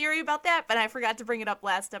had a theory about that, but I forgot to bring it up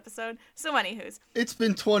last episode. So, anywho's. It's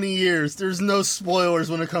been 20 years. There's no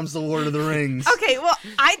spoilers when it comes to Lord of the Rings. Okay, well,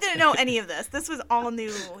 I didn't know any of this. This was all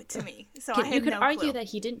new to me. So I had you could no argue clue. that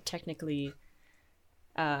he didn't technically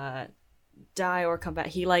die or come back.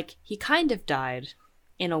 He kind of died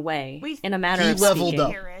in a way, in a manner of leveled speaking.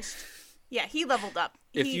 up. Yeah, he leveled up.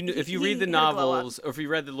 If you read the novels, or if you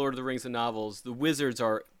read the Lord of the Rings novels, the wizards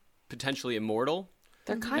are potentially immortal.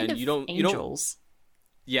 They're kind and of you don't, angels.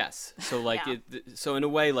 Yes. So Yeah. So in a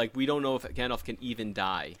way, we don't know if Gandalf can even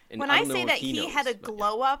die. And When I I don't know say if that he he knows, had a but-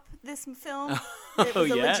 glow up this film, it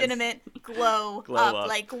was a yes. legitimate glow Glow up, up.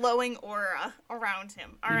 like glowing aura around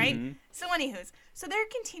him. All right? Mm-hmm. So, anywho's, they're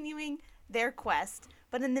continuing their quest,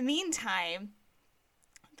 but in the meantime,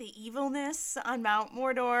 the evilness on Mount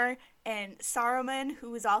Mordor and Saruman,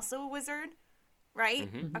 who is also a wizard,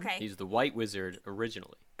 right? Mhm. Okay. He's the White Wizard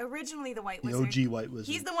originally. Originally the White The Wizard. OG White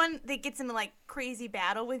Wizard. He's the one that gets into crazy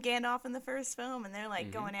battle with Gandalf in the first film, and they're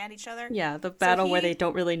going at each other. Yeah, the battle where they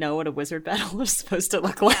don't really know what a wizard battle is supposed to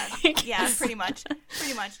look like. Yeah, pretty much.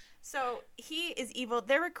 So he is evil.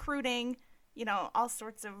 They're recruiting, all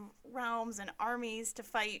sorts of realms and armies to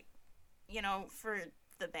fight, for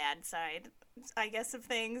the bad side, I guess, of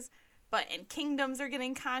things. And kingdoms are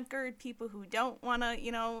getting conquered. People who don't want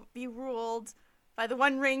to, be ruled by the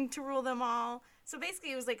One Ring to rule them all. So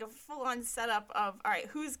basically, it was like a full-on setup of, all right,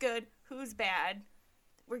 who's good, who's bad.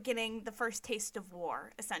 We're getting the first taste of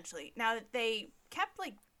war, essentially. Now, they kept,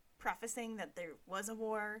 prefacing that there was a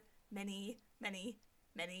war many, many,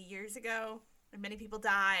 many years ago, and many people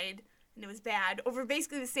died, and it was bad, over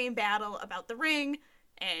basically the same battle about the ring,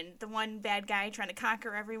 and the one bad guy trying to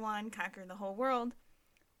conquer everyone, conquer the whole world.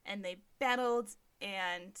 And they battled,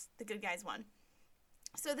 and the good guys won.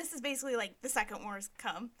 So this is basically, the Second War's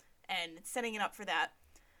come, and it's setting it up for that.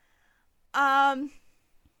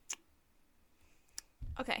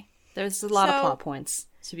 Okay. There's a lot of plot points,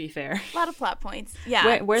 to be fair. A lot of plot points.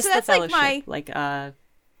 Yeah. Where's so the Fellowship?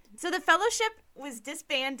 So the Fellowship was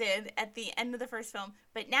disbanded at the end of the first film,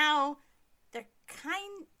 but now the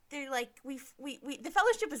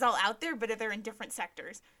Fellowship is all out there, but they're in different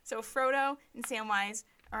sectors. So Frodo and Samwise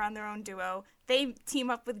are on their own duo. They team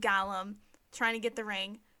up with Gollum, trying to get the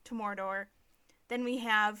ring to Mordor. Then we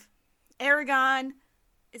have Aragorn.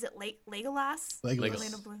 Is it Legolas?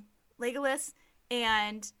 Legolas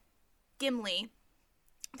and Gimli.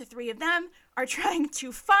 The 3 of them are trying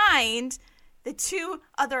to find the 2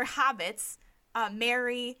 other hobbits,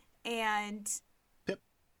 Merry and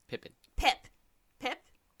Pippin.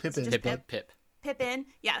 Pippin.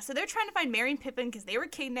 Yeah, so they're trying to find Merry and Pippin because they were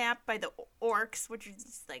kidnapped by the orcs, which are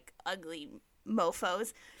just ugly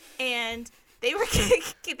mofos, and they were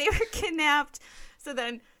kidnapped. So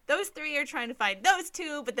then those 3 are trying to find those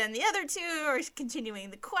 2, but then the other 2 are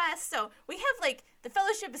continuing the quest. So we have the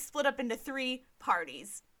Fellowship is split up into 3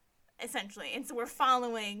 parties, essentially, and so we're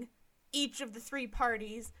following each of the 3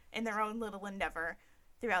 parties in their own little endeavor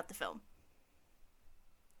throughout the film.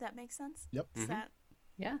 That makes sense? Yep. Is that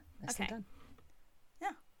Yeah, nicely Okay. done.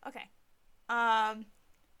 Yeah. Okay.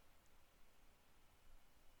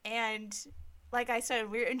 And like I said,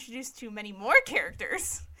 we're introduced to many more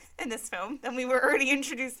characters in this film than we were already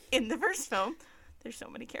introduced in the first film. There's so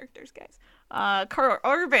many characters, guys. Carl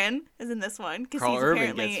Urban is in this one because Carl he's Urban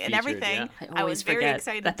apparently gets in featured, everything. yeah. I was always very forget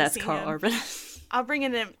excited that to that's see Carl him. Urban. I'll bring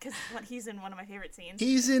it in because he's in one of my favorite scenes.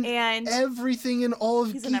 He's in And everything in all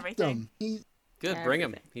of he's in everything. geekdom. Good, bring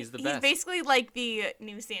him. He's the He's best. basically like the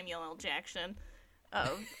new Samuel L. Jackson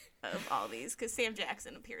of all these because Sam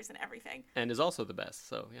Jackson appears in everything And is also the best,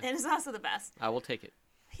 so yeah. and is also the best. I will take it.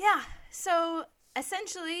 Yeah. So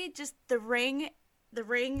essentially, just the ring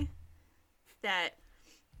that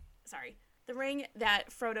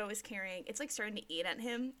Frodo is carrying, it's like starting to eat at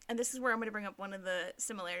him. And this is where I'm going to bring up one of the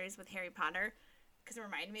similarities with Harry Potter because it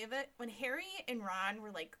reminded me of it. When Harry and Ron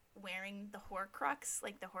were like wearing the Horcrux,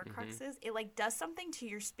 like the Horcruxes, it like does something to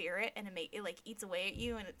your spirit and it like eats away at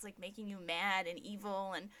you and it's like making you mad and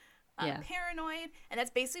evil and paranoid. And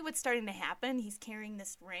that's basically what's starting to happen. He's carrying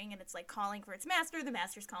this ring and it's like calling for its master. The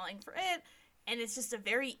master's calling for it. And it's just a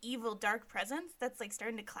very evil, dark presence that's like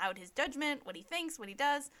starting to cloud his judgment, what he thinks, what he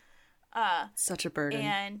does. Such a burden.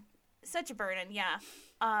 And such a burden, yeah.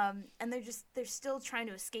 And they're still trying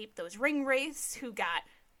to escape those ring wraiths who got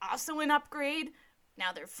also an upgrade.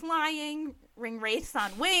 Now they're flying, ring wraiths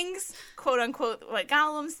on wings, quote unquote, what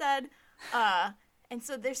Gollum said. And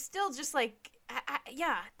so they're still just like,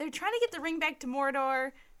 they're trying to get the ring back to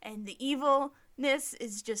Mordor, and the evilness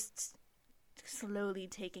is just slowly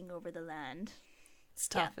taking over the land. It's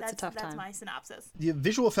tough. Yeah, it's a tough time. That's my synopsis. The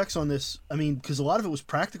visual effects on this, I mean, because a lot of it was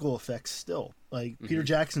practical effects still. Like, Peter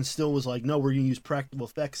Jackson still was like, no, we're going to use practical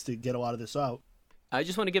effects to get a lot of this out. I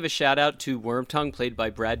just want to give a shout out to Wormtongue, played by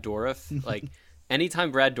Brad Dourif. Like,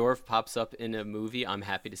 anytime Brad Dourif pops up in a movie, I'm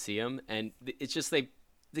happy to see him. And it's just the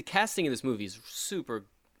casting in this movie is super,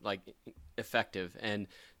 like, effective. And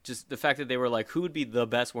just the fact that they were like, who would be the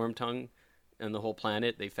best Wormtongue on the whole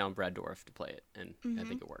planet? They found Brad Dourif to play it, and I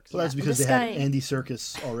think it works. Well, that's because This they had guy- Andy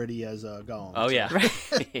Serkis already as Gollum. Oh, yeah.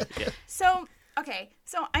 Yeah. So, okay.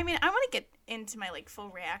 So, I mean, I want to get into my, like, full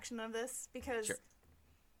reaction of this because Sure.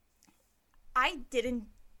 I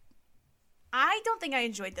don't think I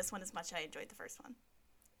enjoyed this one as much as I enjoyed the first one.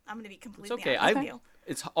 I'm going to be It's completely okay. honest with you.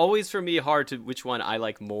 It's always for me hard to which one I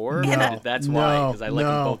like more. No, and that's why, no, because I like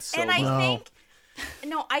them no. both so And much.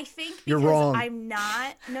 I think You're because wrong. I'm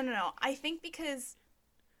not, no. I think because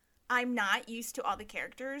I'm not used to all the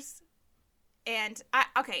characters. And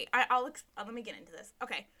let me get into this.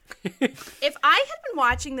 Okay. If I had been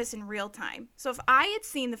watching this in real time, so if I had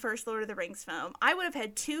seen the first Lord of the Rings film, I would have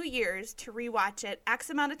had 2 years to rewatch it X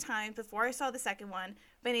amount of times before I saw the second one,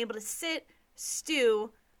 been able to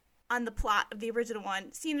stew on the plot of the original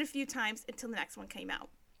one, seen it a few times until the next one came out.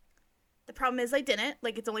 The problem is I didn't.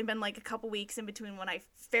 Like, it's only been like a couple weeks in between when I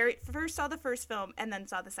first saw the first film and then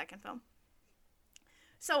saw the second film.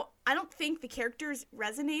 So I don't think the characters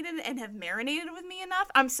resonated and have marinated with me enough.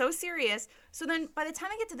 I'm so serious. So then by the time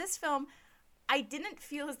I get to this film, I didn't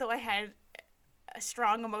feel as though I had a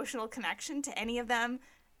strong emotional connection to any of them.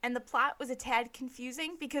 And the plot was a tad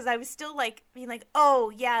confusing because I was still like being like,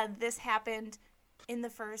 oh, yeah, this happened in the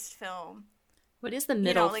first film. What is the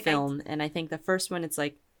middle like, film? And I think the first one, it's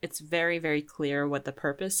like, it's very, very clear what the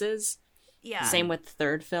purpose is. Yeah. Same with the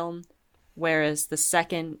third film. Whereas the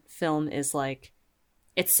second film is like,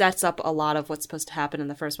 it sets up a lot of what's supposed to happen in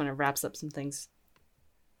the first one. It wraps up some things.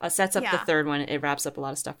 It sets up the Yeah. third one. It wraps up a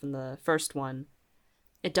lot of stuff in the first one.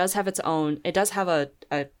 It does have its own, it does have a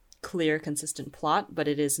clear, consistent plot, but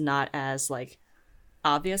it is not as, like,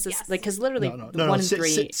 obvious as, Yes. like, because literally No. 1 and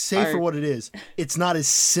 3 Say are, for what it is. It's not as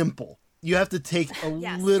simple. You have to take a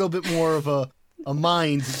Yes. little bit more of a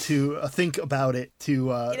mind to think about it. To You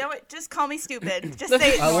know what? Just call me stupid. Just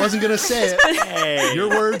say it. I wasn't gonna say it. Hey. Your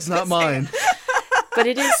words, not mine. but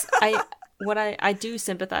it is, I do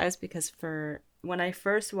sympathize because for when I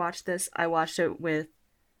first watched this, I watched it with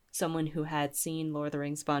someone who had seen Lord of the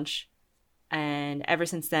Rings a bunch, and ever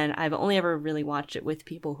since then I've only ever really watched it with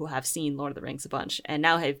people who have seen Lord of the Rings a bunch, and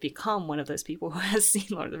now I've become one of those people who has seen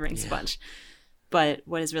Lord of the Rings a bunch. But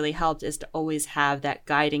what has really helped is to always have that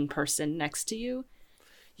guiding person next to you.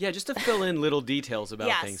 Yeah, just to fill in little details about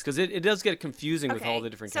Yes. things, because it does get confusing with Okay. all the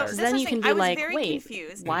different So characters. That's Then the you thing. can I be was like, very wait,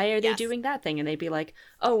 confused. why are they Yes. doing that thing? And they'd be like,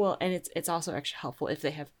 oh, well, and it's also actually helpful if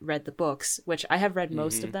they have read the books, which I have read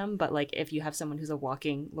most of them, but like if you have someone who's a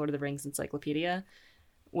walking Lord of the Rings encyclopedia,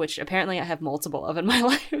 which apparently I have multiple of in my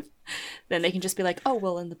life, then they can just be like, oh,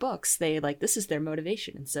 well, in the books, they like, this is their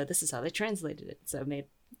motivation, and so this is how they translated it. So it makes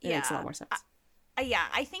a lot more sense. Yeah,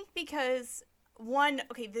 I think because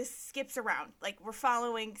this skips around. Like, we're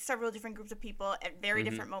following several different groups of people at very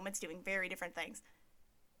different moments doing very different things.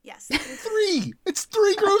 Yes. Three! It's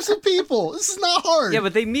 3 groups of people! This is not hard! Yeah,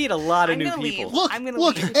 but they meet a lot of new people. Look,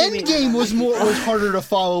 Endgame was harder to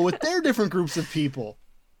follow with their different groups of people.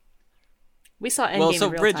 We saw Endgame Well, so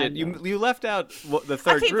in real Bridget, time, you left out the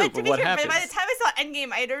third group of what happens. By the time I saw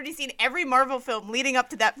Endgame, I had already seen every Marvel film leading up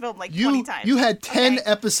to that film 20 times. You had 10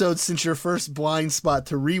 episodes since your first blind spot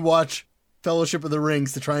to rewatch Fellowship of the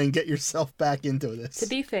Rings to try and get yourself back into this. To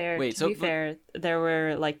be fair, there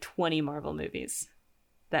were like 20 Marvel movies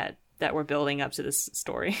that were building up to this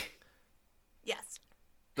story. Yes.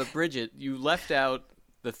 But Bridget, you left out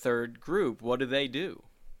the third group. What do they do?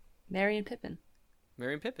 Merry and Pippin.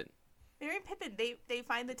 Merry and Pippin. Merry and Pippin, they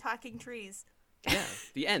find the talking trees. Yeah,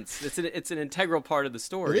 the Ents. It's an integral part of the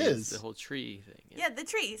story. It is. The whole tree thing. Yeah, the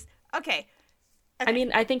trees. Okay. I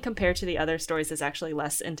mean, I think compared to the other stories, it's actually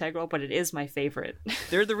less integral, but it is my favorite.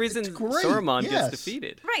 They're the reason Saruman gets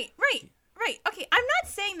defeated. Right. Okay, I'm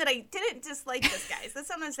not saying that I didn't dislike this, guys. That's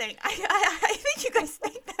what I'm saying. I think you guys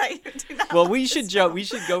think that I do not. Well, we should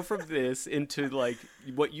go from this into like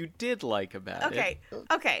what you did like about it.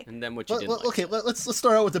 Okay. And then what you didn't like. Okay, let's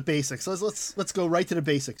start out with the basics. Let's go right to the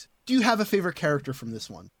basics. Do you have a favorite character from this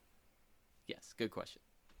one? Yes, good question.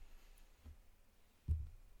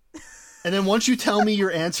 And then once you tell me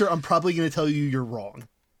your answer, I'm probably going to tell you you're wrong.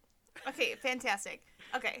 Okay, fantastic.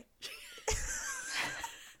 Okay.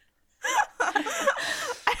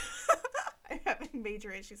 I'm having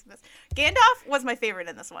major issues with this. Gandalf was my favorite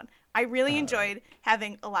in this one. I really enjoyed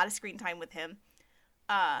having a lot of screen time with him.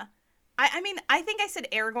 I think I said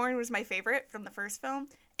Aragorn was my favorite from the first film.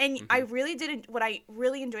 And I really didn't. What I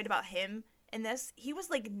really enjoyed about him in this, he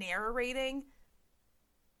was like narrating.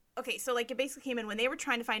 Okay, so like it basically came in when they were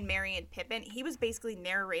trying to find Merry and Pippin. He was basically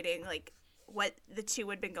narrating like what the two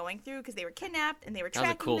had been going through because they were kidnapped and they were tracking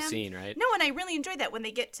them. That was a cool scene, right? No, and I really enjoyed that when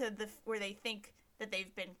they get to where they think that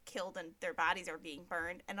they've been killed and their bodies are being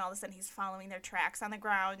burned, and all of a sudden he's following their tracks on the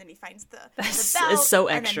ground and he finds the belt. It's so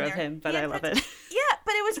extra of him, but I love it. Yeah,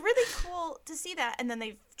 but it was really cool to see that, and then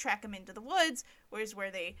they track him into the woods,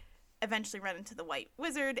 where they eventually run into the White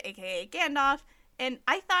Wizard, aka Gandalf, and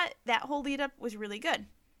I thought that whole lead up was really good.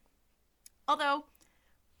 Although,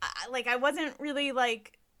 I wasn't really,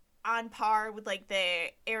 like, on par with, like, the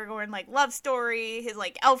Aragorn, like, love story. His,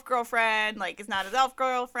 like, elf girlfriend, like, is not his elf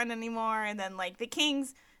girlfriend anymore. And then, like, the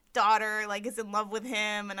king's daughter, like, is in love with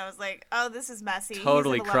him. And I was like, oh, this is messy.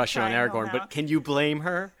 Totally crushing on Aragorn. But can you blame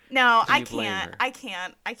her? No, I can't. I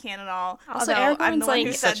can't at all. Also, Aragorn's like,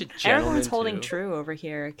 Aragorn's holding true over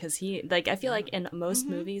here. Because he, like, I feel like in most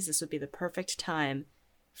movies, this would be the perfect time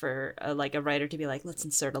for a writer to be like, let's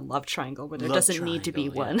insert a love triangle where there doesn't need to be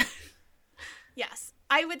one. Yes,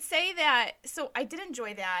 I would say that. So I did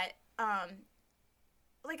enjoy that. I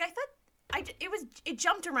thought it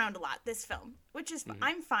jumped around a lot, this film, which is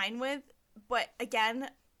I'm fine with. But again,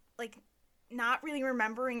 like, not really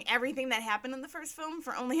remembering everything that happened in the first film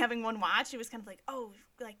for only having one watch. It was kind of like, oh,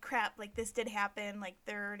 like crap, like this did happen, like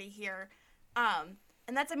they're already here.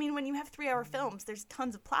 And that's, when you have 3-hour films, there's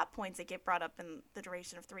tons of plot points that get brought up in the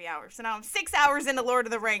duration of 3 hours. So now I'm 6 hours into Lord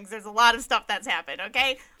of the Rings. There's a lot of stuff that's happened,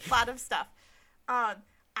 okay? A lot of stuff. I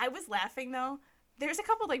was laughing, though. There's a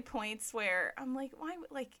couple, like, points where I'm like, why,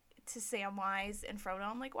 like, to Samwise and Frodo,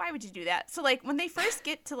 I'm like, why would you do that? So, like, when they first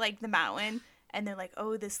get to, like, the mountain, and they're like,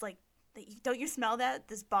 oh, this, like, don't you smell that?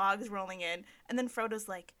 This bog's rolling in. And then Frodo's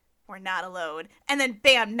like, we're not alone. And then,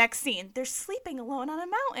 bam, next scene, they're sleeping alone on a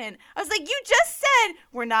mountain. I was like, you just said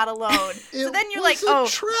we're not alone. So then you're like, oh,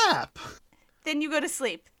 trap. Then you go to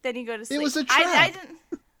sleep. It was a trap.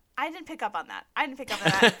 I didn't pick up on that. And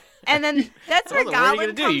then that's where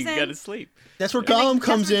Gollum comes in. You gotta sleep. That's where Gollum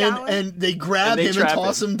comes in, and they grab him and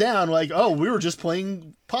toss him down. Like, oh, we were just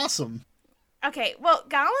playing possum. Okay, well,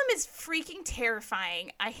 Gollum is freaking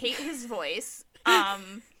terrifying. I hate his voice.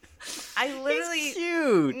 He's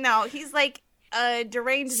cute. No, he's like a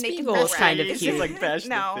deranged naked Smeagol's kind of He's cute. just like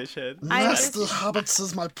passionate fish head. Master Hobbits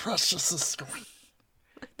is my precious screen.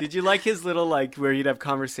 Did you like his little, like, where he'd have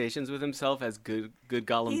conversations with himself as good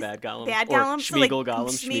Gollum, bad Gollum? Bad or Gollum? Smeagol Gollum?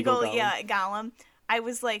 Smeagol Gollum. Yeah, Gollum. I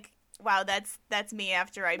was like, wow, that's me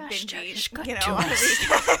after I binge eat,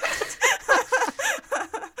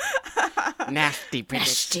 Nasty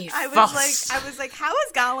bitch. I was like, how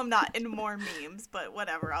is Gollum not in more memes? But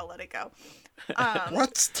whatever, I'll let it go.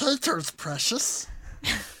 What's taters, precious?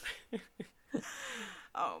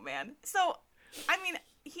 Oh man. So,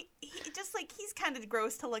 he just, like, he's kind of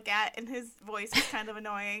gross to look at, and his voice is kind of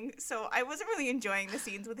annoying. So I wasn't really enjoying the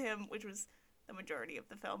scenes with him, which was the majority of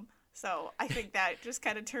the film. So I think that just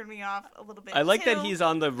kind of turned me off a little bit. I like too. that he's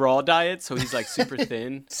on the raw diet, so he's like super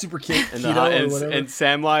thin. Super keto And, or whatever. and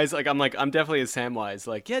Samwise, I'm definitely a Samwise.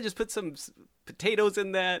 Like, yeah, just put some potatoes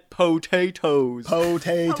in that. Potatoes.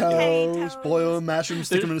 Potatoes. Boil them, mash them,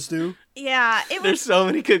 stick them in a stew. Yeah, it was. There's so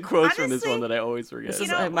many good quotes from this honestly, one that I always forget. This is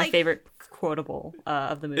know, my like- favorite quotable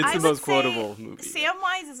of the movie. It's I the would most say quotable movie.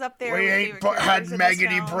 Samwise is up there. We with ain't favorite had characters in this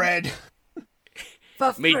maggoty film. bread.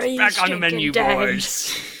 Meat's back on the menu,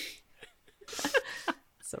 boys.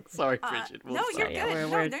 So Sorry, Bridget. No, you're good. Yeah, no,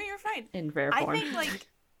 we're you're fine. in rare I form. think like,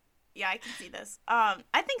 yeah, I can see this. I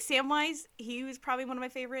think Samwise, he was probably one of my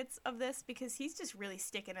favorites of this because he's just really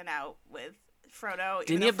sticking it out with Frodo.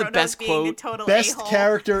 Didn't even he have though the Frodo's best being quote? A total Best a-hole.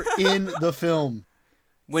 character in the film.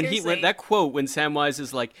 When Seriously. that quote when Samwise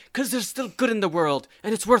is like, "'Cause there's still good in the world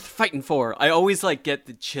and it's worth fighting for," I always like get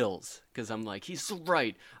the chills because I'm like, he's so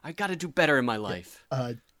right. I got to do better in my life.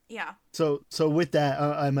 Yeah. So with that,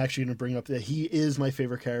 I'm actually going to bring up that he is my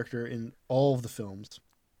favorite character in all of the films.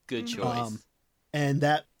 Good choice. And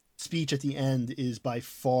that speech at the end is by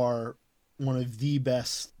far one of the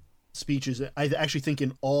best speeches I actually think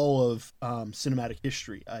in all of cinematic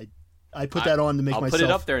history. I put that on to make I'll myself. put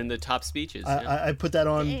it up there in the top speeches. yeah. I put that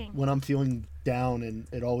on Dang. when I'm feeling down, and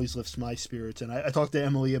it always lifts my spirits. And I talked to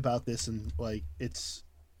Emily about this, and like it's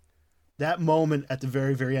that moment at the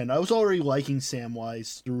very, very end. I was already liking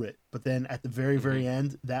Samwise through it, but then at the very, very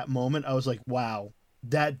end, that moment, I was like, wow,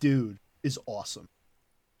 that dude is awesome.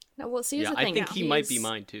 No, well, see, here's Yeah, the thing. I think he might be He's-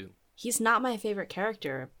 mine too. He's not my favorite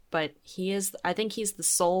character, but he is. I think he's the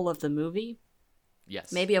soul of the movie.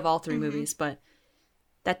 Yes. Maybe of all three movies, but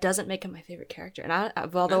that doesn't make him my favorite character. And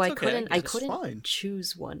although That's okay. I That's fine. couldn't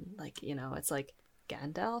choose one. Like, it's like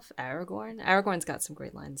Gandalf, Aragorn. Aragorn's got some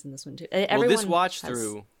great lines in this one too. Well, Everyone this watch has-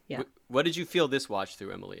 through. Yeah. What did you feel this watch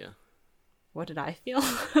through, Emilia? What did I feel?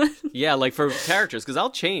 Yeah, like for characters, because I'll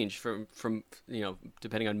change from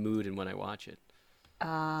depending on mood and when I watch it.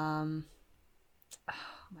 Oh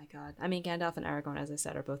my god. I mean, Gandalf and Aragorn, as I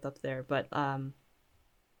said, are both up there, but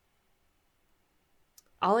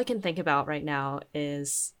all I can think about right now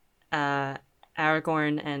is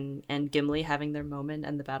Aragorn and Gimli having their moment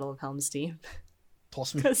and the Battle of Helm's Deep.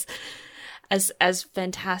 Toss me. Because as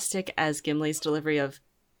fantastic as Gimli's delivery of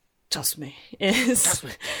 "Toss me" is,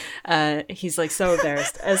 he's like so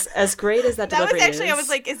embarrassed. As great as that That was delivery actually, is, I was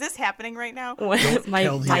like, is this happening right now? my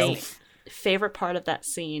tell the my elf. favorite part of that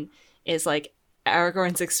scene is like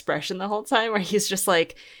Aragorn's expression the whole time, where he's just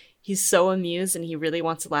like, he's so amused and he really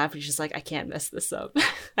wants to laugh. He's just like, I can't mess this up.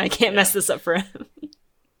 I can't mess this up for him.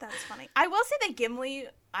 That's funny. I will say that Gimli,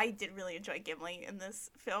 I did really enjoy Gimli in this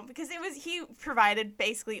film because he provided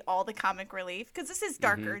basically all the comic relief because this is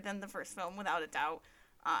darker than the first film without a doubt.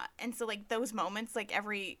 And so like those moments, like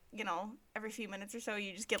every few minutes or so,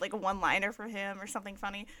 you just get like a one-liner from him or something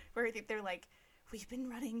funny where I think they're like, we've been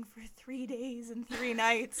running for 3 days and 3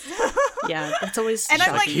 nights. Yeah, that's always And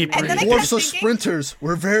I'm like, shocking. and then I Dwarfs kept are thinking, sprinters.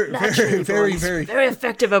 We're very, Naturally, very, boys, very. very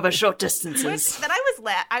effective over short distances. then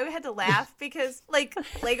I had to laugh because like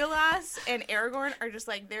Legolas and Aragorn are just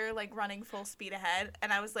like they're like running full speed ahead,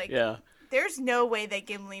 and I was like, Yeah. there's no way that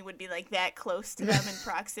Gimli would be like that close to them in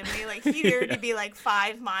proximity. Like he'd already be like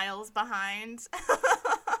 5 miles behind.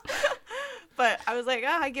 But I was like,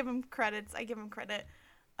 I give him credits. I give him credit.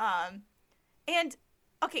 And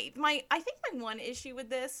okay, I think my one issue with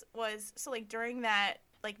this was so like during that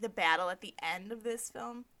like the battle at the end of this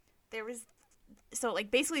film, there was so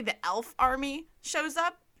like basically the elf army shows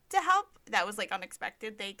up to help. That was like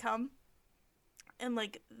unexpected. They come, and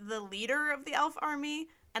like the leader of the elf army,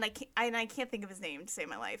 and I can't think of his name to save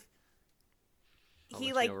my life. I'll He let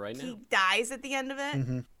you like know right he now. dies at the end of it,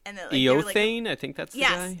 and then like, they're, like, Eothane, I think that's the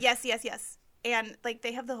guy. yes. And like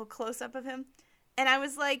they have the whole close up of him, and I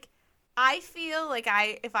was like, I feel like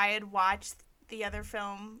if I had watched the other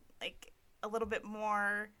film like a little bit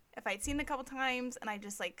more, if I'd seen it a couple times and I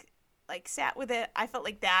just like sat with it, I felt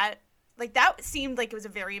like that seemed like it was a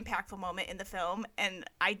very impactful moment in the film, and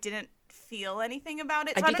I didn't feel anything about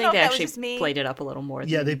it. So I I do don't know think they if that was actually just me. played it up a little more.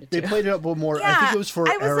 Yeah, than they needed to. played it up a little more. Yeah, I think it was for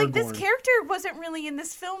I was Aragorn. like, this character wasn't really in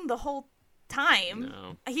this film the whole time.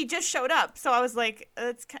 No. He just showed up, so I was like,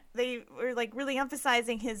 they were like really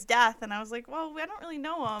emphasizing his death, and I was like, well, I don't really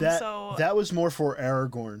know him, so that was more for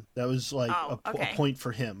Aragorn. That was like Oh, a okay. point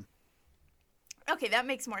for him. okay, that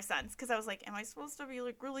makes more sense because I was like, am I supposed to be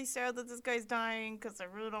like really sad that this guy's dying because I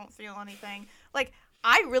really don't feel anything? Like,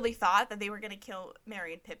 I really thought that they were gonna kill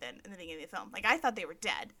Merry and Pippin in the beginning of the film. Like, I thought they were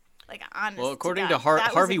dead. Like, honestly. Well, according to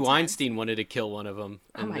Harvey Weinstein wanted to kill one of them,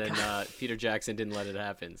 and my then God. Peter Jackson didn't let it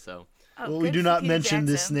happen. So, Well, we do not mention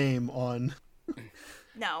this name on.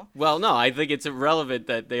 No. well, no, I think it's irrelevant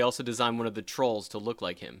that they also designed one of the trolls to look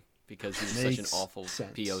like him because he was such Makes an awful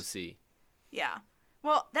sense. POC. Yeah.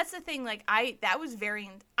 Well, that's the thing. Like, that was very.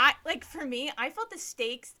 Like, for me, I felt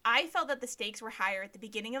that the stakes were higher at the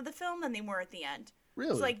beginning of the film than they were at the end.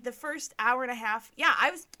 Really? So, like, the first hour and a half, yeah,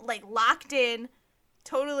 I was, like, locked in,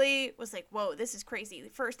 totally was like, whoa, this is crazy. The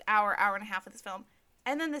first hour and a half of this film.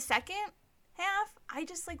 And then the second half, I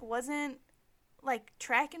just, like, wasn't, like,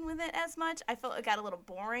 tracking with it as much. I felt it got a little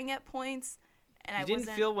boring at points. And You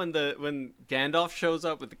didn't feel when Gandalf shows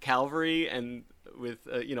up with the cavalry and with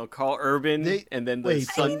Carl Urban and then the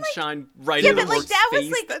sunshine right in the orc's that face.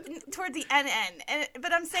 was like toward the end.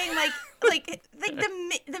 But I'm saying like in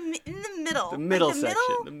the middle. The middle like,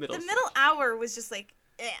 section. The middle hour was just like,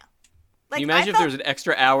 yeah. Like, Can you imagine if there was an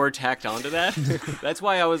extra hour tacked onto that? That's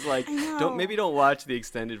why I was like, don't watch the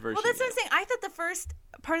extended version. Well, that's what I'm saying. I thought the first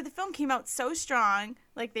part of the film came out so strong.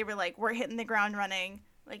 Like, they were like, we're hitting the ground running.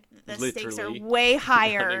 Like, the stakes are way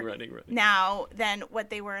higher running. now than what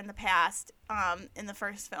they were in the past, in the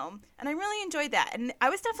first film. And I really enjoyed that. And I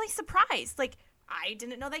was definitely surprised. Like, I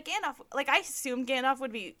didn't know that Gandalf, like, I assumed Gandalf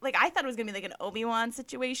would be, like, I thought it was going to be like an Obi-Wan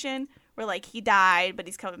situation where, like, he died, but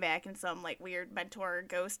he's coming back in some, like, weird mentor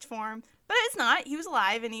ghost form. But it's not. He was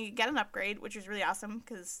alive, and he got an upgrade, which was really awesome,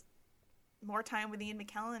 because more time with Ian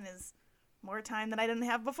McKellen is more time than I didn't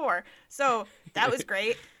have before. So that was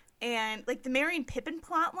great. And, like, the Merry and Pippin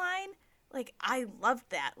plot line, like, I loved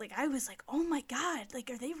that. Like, I was like, oh my god,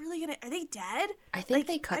 like, are they dead? I think like,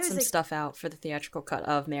 they cut some stuff out for the theatrical cut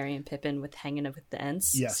of Merry and Pippin with hanging with the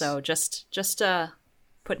Ents. Yes. So just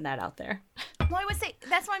putting that out there. Well, I would say,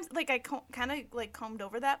 that's why I'm, like, I kind of, like, combed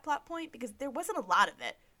over that plot point, because there wasn't a lot of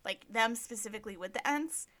it. Like, them specifically with the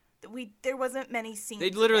Ents, there wasn't many scenes.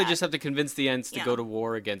 They'd literally just have to convince the Ents to go to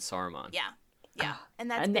war against Saruman. Yeah. Yeah,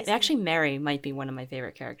 and actually Mary might be one of my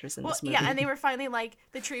favorite characters in this movie. Yeah, and they were finally like,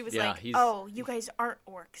 the tree was oh, you guys aren't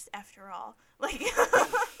orcs after all. Like,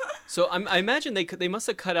 so I imagine they must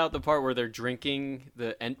have cut out the part where they're drinking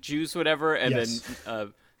the Ent juice, whatever, and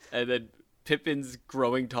then Pippin's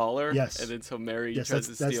growing taller. Yes, and then so Mary yes, tries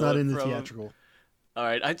to steal it. That's not in the from theatrical. Him. All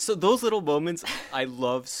right, so those little moments I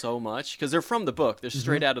love so much because they're from the book. They're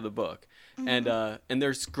straight out of the book. And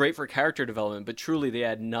they're great for character development, but truly they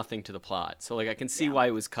add nothing to the plot. So like I can see why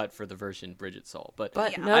it was cut for the version Bridget saw. But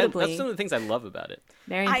notably, that's some of the things I love about it.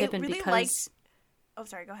 Merry and Pippin, really because oh,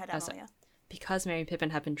 sorry, go ahead, Amalia. Because Merry and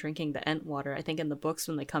Pippin have been drinking the Ent water, I think in the books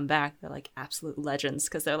when they come back, they're like absolute legends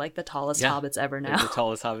because they're like the tallest hobbits ever now. They're the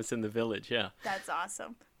tallest hobbits in the village. Yeah, that's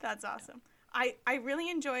awesome. I really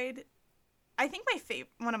enjoyed. I think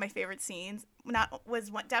one of my favorite scenes was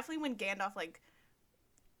definitely when Gandalf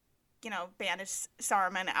banished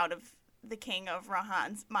Saruman out of the King of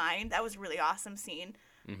Rohan's mind. That was a really awesome scene.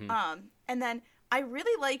 Mm-hmm. And then I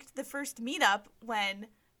really liked the first meetup when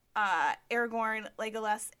Aragorn,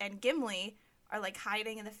 Legolas, and Gimli are like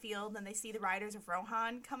hiding in the field and they see the riders of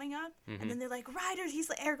Rohan coming up. Mm-hmm. And then they're like, riders,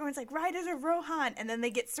 Aragorn's like, riders of Rohan. And then they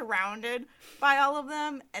get surrounded by all of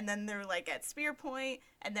them. And then they're like at spear point.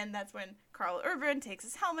 And then that's when Carl Urban takes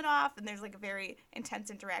his helmet off. And there's like a very intense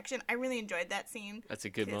interaction. I really enjoyed that scene. That's a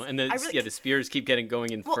good moment. And the spears keep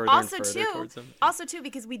going in further and further towards them. Also too,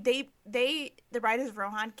 because the riders of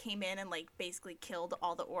Rohan came in and like basically killed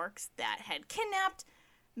all the orcs that had kidnapped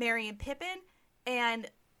Merry and Pippin. And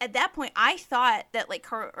at that point, I thought that like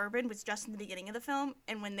Carl Urban was just in the beginning of the film,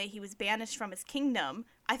 and when he was banished from his kingdom,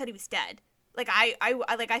 I thought he was dead. Like I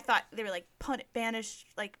thought they were like banished,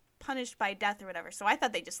 like punished by death or whatever. So I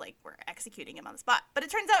thought they just like were executing him on the spot. But it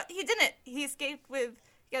turns out he didn't. He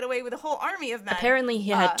got away with a whole army of men. Apparently, he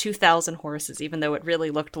had 2,000 horses, even though it really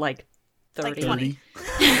looked like 30. Like 20.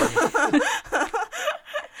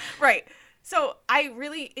 Right. So I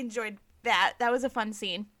really enjoyed that. That was a fun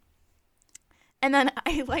scene. And then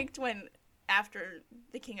I liked when, after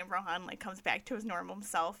the King of Rohan, like, comes back to his normal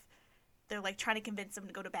self, they're, like, trying to convince him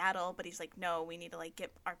to go to battle, but he's like, no, we need to, like,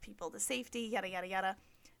 get our people to safety, yada, yada, yada.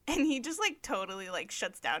 And he just, like, totally, like,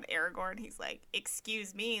 shuts down Aragorn. He's like,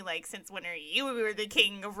 excuse me, like, since when are you the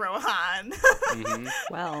King of Rohan? Mm-hmm.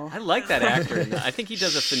 Well. I like that actor. I think he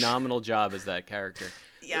does a phenomenal job as that character.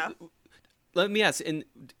 Yeah. Let me ask, in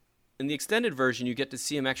the extended version, you get to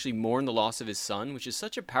see him actually mourn the loss of his son, which is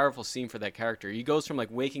such a powerful scene for that character. He goes from like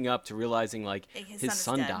waking up to realizing like his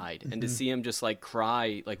son died, and to see him just like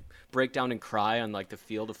cry, like break down and cry on like the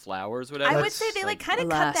field of flowers, whatever. I would say they like kind of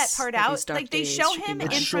cut that part out. Like they show him in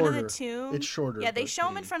front of the tomb. It's shorter. Yeah, they show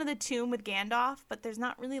him in front of the tomb with Gandalf, but there's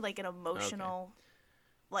not really like an emotional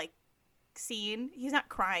like scene. He's not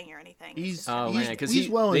crying or anything. He's because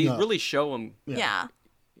welling they up. really show him. Yeah.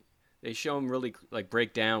 They show him really like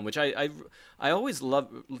break down, which I always love.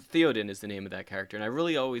 Theoden is the name of that character, and I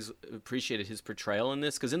really always appreciated his portrayal in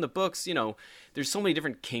this, because in the books, there's so many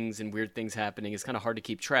different kings and weird things happening. It's kind of hard to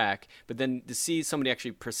keep track. But then to see somebody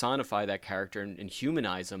actually personify that character and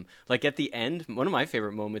humanize him, like at the end, one of my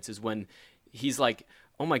favorite moments is when he's like,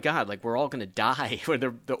 "Oh my God, like we're all gonna die," when the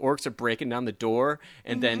orcs are breaking down the door,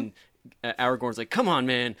 and then Aragorn's like, "Come on,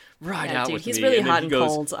 man, ride out with he's me." really and then hot he and goes,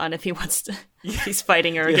 cold on if he wants to. If he's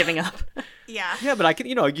fighting or giving up. Yeah. Yeah, but I can,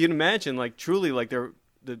 you can imagine, like, truly, like, the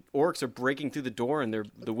orcs are breaking through the door, and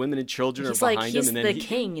the women and children He's are like, behind he's him. And then the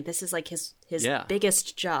king. This is like his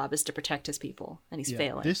biggest job is to protect his people, and he's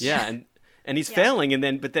failing. And he's failing,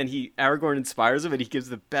 but then Aragorn inspires him, and he gives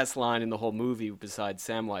the best line in the whole movie besides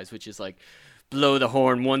Samwise, which is like, "Blow the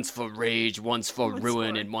horn once for rage, once for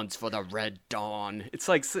ruin, and once for the Red Dawn." It's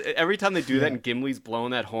like every time they do that and Gimli's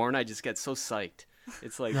blowing that horn, I just get so psyched.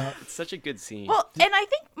 It's like it's such a good scene. Well, and I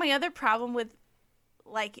think my other problem with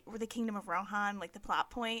the Kingdom of Rohan, like the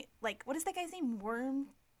plot point, like what is that guy's name? Wormtongue.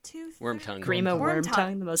 Grima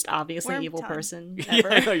Wormtongue, the most obviously evil person ever.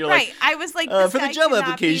 Yeah, I know, you're right. like, I was like, this for the guy job could not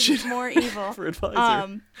application. be more evil. For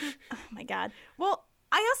advisor. Oh my God. Well,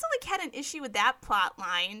 I also had an issue with that plot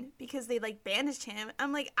line because they banished him.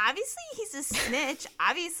 I'm like, obviously he's a snitch.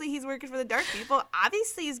 Obviously he's working for the dark people.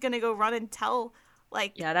 Obviously he's gonna go run and tell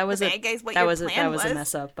that was the bad guys what that your was plan was a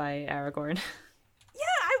mess up by Aragorn.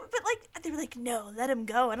 Yeah, but they were like, no, let him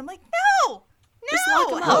go, and I'm like, no, Just lock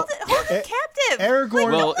him hold up. him captive.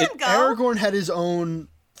 Aragorn, don't let him go. Aragorn had his own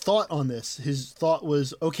thought on this. His thought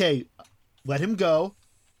was, okay, let him go.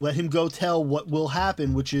 Let him go tell what will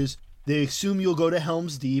happen, which is they assume you'll go to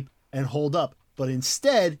Helm's Deep and hold up. But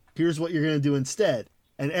instead, here's what you're going to do instead.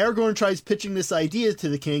 And Aragorn tries pitching this idea to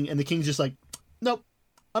the king, and the king's just like, nope,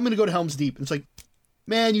 I'm going to go to Helm's Deep. And it's like,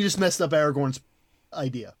 man, you just messed up Aragorn's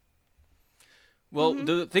idea. Well,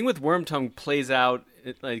 the thing with Wormtongue plays out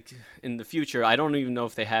like in the future. I don't even know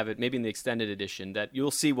if they have it. Maybe in the extended edition, that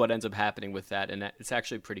you'll see what ends up happening with that, and it's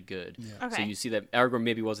actually pretty good. Yeah. Okay. So you see that Aragorn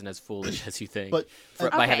maybe wasn't as foolish as you think, But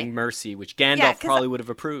by having mercy, which Gandalf probably would have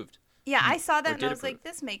approved. Yeah, I saw that and I was approve. like,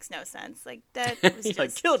 this makes no sense. Like that was He's just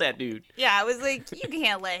like, kill that dude. Yeah, I was like, you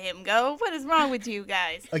can't let him go. What is wrong with you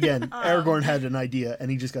guys? Again, Aragorn had an idea,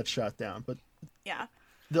 and he just got shot down. But yeah,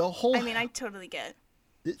 the whole... I mean, I totally get.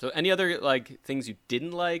 So any other things you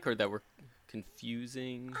didn't like or that were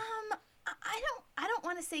confusing? I don't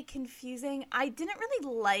want to say confusing. I didn't really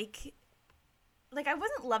like I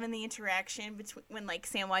wasn't loving the interaction between when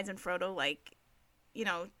Samwise and Frodo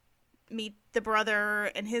meet the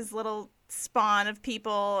brother and his little spawn of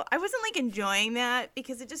people. I wasn't enjoying that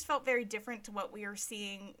because it just felt very different to what we were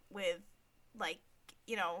seeing with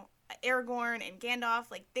Aragorn and Gandalf.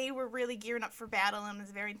 They were really gearing up for battle and it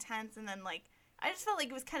was very intense, and then I just felt like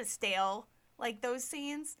it was kind of stale, those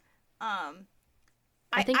scenes. I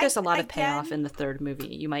think there's a lot of payoff in the third movie.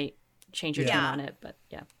 You might change your tune on it, but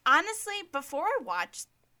yeah. Honestly, before I watch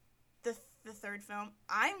the third film,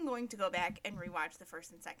 I'm going to go back and rewatch the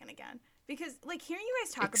first and second again because hearing you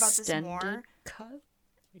guys talk about this more. Cut?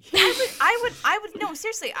 I would no,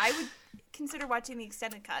 seriously, I would consider watching the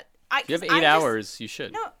extended cut. You have 8 hours. You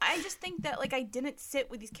should. No, I just think that I didn't sit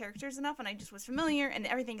with these characters enough, and I just was familiar, and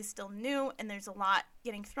everything is still new, and there's a lot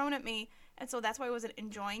getting thrown at me, and so that's why I wasn't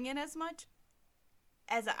enjoying it as much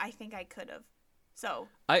as I think I could have. So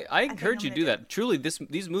I encourage you to do that. Truly,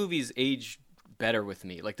 these movies age better with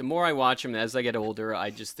me. The more I watch them as I get older,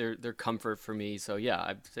 they're comfort for me. So yeah,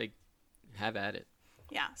 I'd say have at it.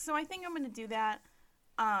 Yeah, so I think I'm going to do that.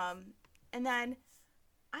 And then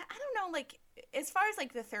I don't know, as far as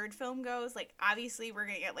the third film goes, obviously we're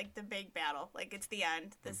gonna get the big battle, it's the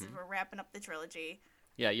end. This is we're wrapping up the trilogy.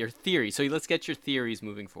 Yeah, your theory. So let's get your theories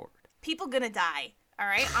moving forward. People gonna die. All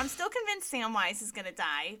right, I'm still convinced Samwise is gonna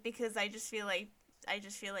die because I just feel like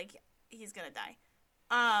he's gonna die.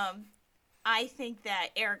 I think that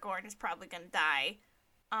Aragorn is probably gonna die.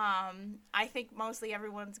 I think mostly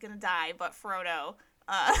everyone's gonna die, but Frodo.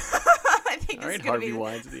 I think it's gonna Harvey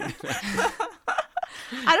Weinstein.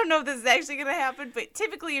 I don't know if this is actually going to happen, but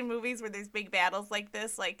typically in movies where there's big battles like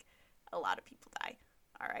this, a lot of people die.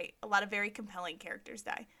 All right, a lot of very compelling characters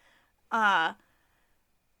die. I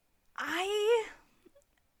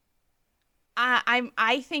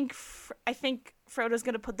think Frodo's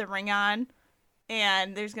going to put the ring on,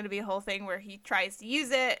 and there's going to be a whole thing where he tries to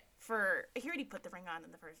use it for. He already put the ring on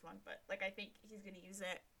in the first one, but I think he's going to use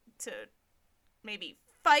it to maybe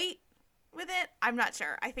fight with it. I'm not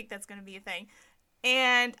sure. I think that's going to be a thing.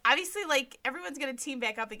 And obviously, everyone's going to team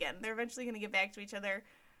back up again. They're eventually going to get back to each other.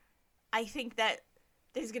 I think that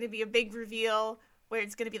there's going to be a big reveal where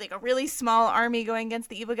it's going to be a really small army going against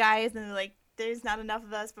the evil guys, and there's not enough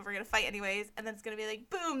of us, but we're gonna fight anyways. And then it's gonna be like,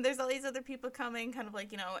 boom, there's all these other people coming, kind of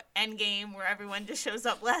like, Endgame, where everyone just shows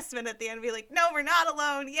up last minute at the end and be like, no, we're not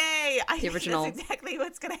alone, yay! I think original that's exactly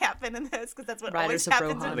what's gonna happen in this, because that's what Riders always of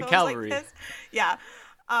happens Rohan. in The films cavalry. like this. Yeah.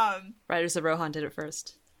 Riders of Rohan did it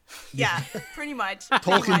first. Yeah, pretty much.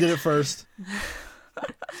 Tolkien did it first.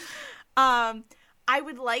 I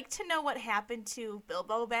would like to know what happened to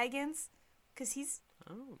Bilbo Baggins, because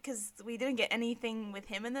we didn't get anything with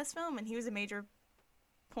him in this film, and he was a major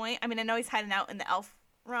point. I mean, I know he's hiding out in the elf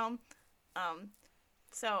realm,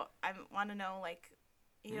 so I want to know, like,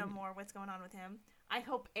 more what's going on with him. I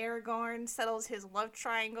hope Aragorn settles his love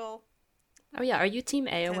triangle. Oh yeah, are you Team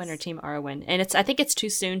Eowyn or Team Arwen? And I think it's too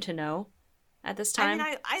soon to know at this time. I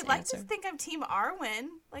mean, I like to think I'm Team Arwen.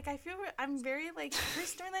 Like, I feel I'm very, like, her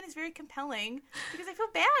storyline is very compelling because I feel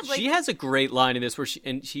bad. Like, She has a great line in this where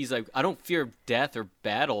she's like, I don't fear death or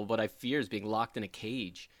battle. What I fear is being locked in a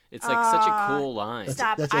cage. It's like such a cool line.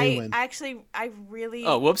 Stop. That's I Eowyn. really.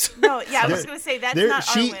 Oh, whoops. No, yeah, I was going to say that's not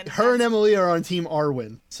Arwen. Her and Emily are on Team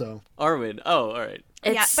Arwen, so. Arwen. Oh, all right.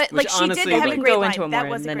 Yeah, but, Which like, she honestly, did have like- a great Go line. into it That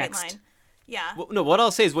more was in a the great next. line. Yeah. Well, no, what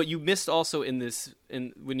I'll say is what you missed also in this,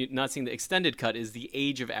 when you're not seeing the extended cut, is the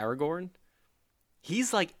age of Aragorn.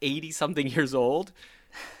 He's like 80-something years old.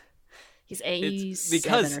 He's It's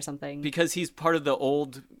 87 or something. Because he's part of the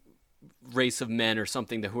old race of men or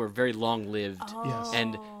something who are very long-lived. Yes.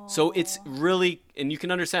 And so it's really, and you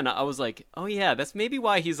can understand, I was like, oh yeah, that's maybe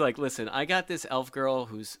why he's like, listen, I got this elf girl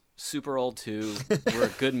who's super old too. We're a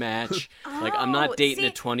good match. Like, I'm not dating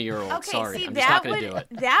a 20-year-old. Okay, Sorry, see, I'm just not going to do it.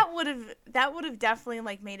 That would have definitely,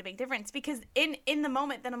 like, made a big difference, because in the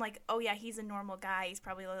moment then I'm like, oh yeah, he's a normal guy. He's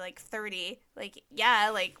probably like 30. Like,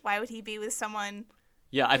 yeah, like, why would he be with someone?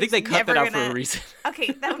 Yeah, I think they cut that never out for a reason.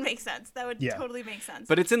 Okay, that would make sense. That would Yeah. totally make sense.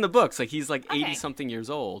 But it's in the books. Like, he's like Okay. 80-something years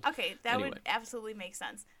old. Okay, that Anyway. would absolutely make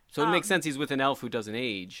sense. So it makes sense he's with an elf who doesn't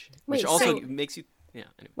age. Which Wait, also so- makes you... Yeah,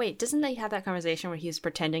 anyway. Wait, doesn't they have that conversation where he's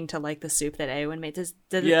pretending to like the soup that Eowyn made? Does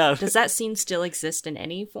that scene still exist in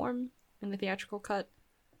any form in the theatrical cut?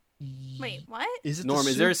 Wait, what? Is it Norm,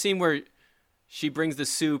 the is there a soup? scene where she brings the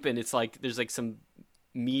soup and it's like there's like some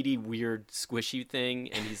meaty, weird, squishy thing,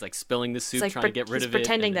 and he's like spilling the soup, like trying to get rid he's of it.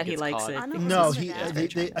 pretending and that he gets likes caught. it. I don't No, listen he. to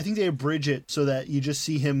that. I think they abridge it so that you just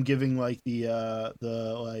see him giving like the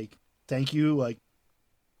like thank you, like,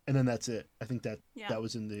 and then that's it. I think that Yeah. that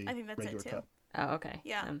was in the I think that's it, regular too. cut. Oh, okay.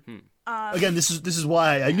 Yeah. Hmm. Again, this is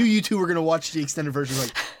why I knew you two were gonna watch the extended version.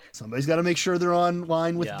 Like, somebody's got to make sure they're on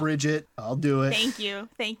line with Yeah. Bridget. I'll do it.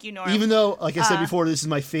 Thank you, Norm. Even though, like I said before, this is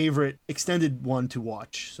my favorite extended one to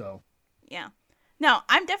watch. So Yeah. No,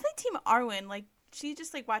 I'm definitely Team Arwen. Like, she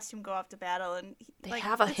just, like, watched him go off to battle, and They like,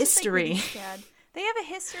 have a it's just, like, really history. sad. They have a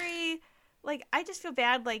history. Like, I just feel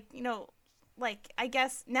bad. Like, like, I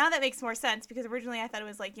guess now that makes more sense, because originally I thought it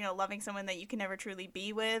was like, loving someone that you can never truly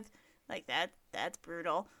be with. Like, that's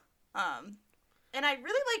brutal. And I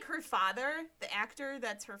really like her father, the actor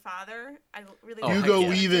that's her father. I really like Hugo heck yeah.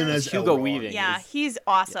 Weaving as Hugo Elrond. Weaving. Yeah, is- he's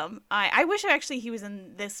awesome. I wish actually he was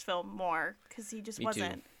in this film more, because he just Me too.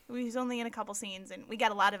 wasn't. He was only in a couple scenes, and we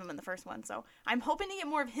got a lot of him in the first one. So I'm hoping to get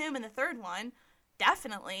more of him in the third one,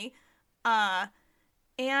 definitely.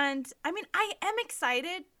 And I mean, I am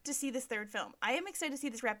excited to see this third film. I am excited to see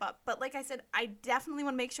this wrap up. But like I said, I definitely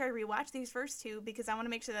want to make sure I rewatch these first two, because I want to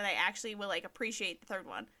make sure that I actually will, like, appreciate the third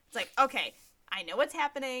one. It's like, okay, I know what's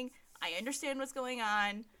happening. I understand what's going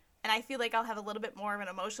on. And I feel like I'll have a little bit more of an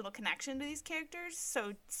emotional connection to these characters.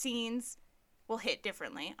 So scenes will hit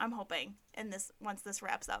differently, I'm hoping, in this once this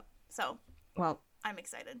wraps up. So Well, I'm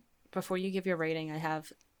excited. before you give your rating, I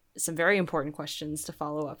have some very important questions to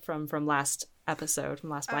follow up from last episode, from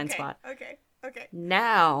last BlindSpot. Okay.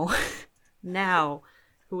 Now,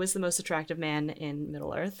 who is the most attractive man in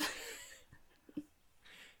Middle Earth?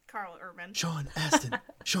 Carl Urban. Sean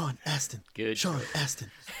Astin. Good Sean choice.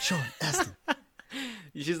 Astin.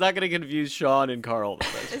 She's not going to confuse Sean and Carl.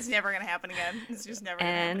 It's never going to happen again. It's just never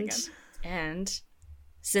going to happen again. And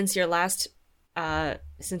since your last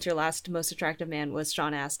most attractive man was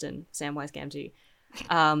Sean Astin, Samwise Gamgee,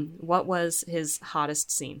 what was his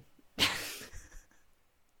hottest scene?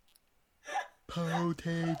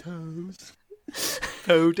 Potatoes.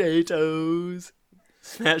 Potatoes.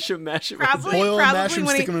 Smash them, mash it. Probably- Boil them, mash Probably them,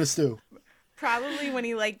 when stick he- them in a stew. Probably when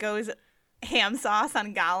he, like, goes ham sauce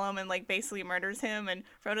on Gollum and, like, basically murders him, and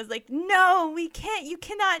Frodo's like, no, we can't, you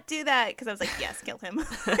cannot do that, because I was like, yes, kill him.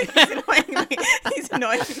 He's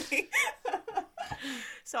annoying me.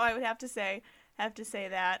 So I would have to say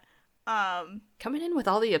that. Coming in with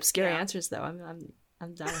all the obscure Yeah. answers, though,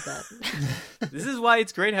 I'm down with that. This is why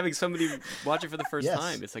it's great having somebody watch it for the first Yes.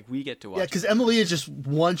 time. It's like we get to watch Yeah, it. because Emilia just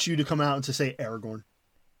wants you to come out and to say Aragorn.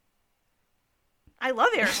 I love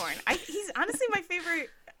Aragorn. He's honestly my favorite.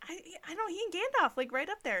 I don't. He and Gandalf, like, right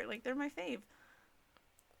up there. Like, they're my fave.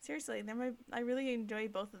 Seriously, I really enjoy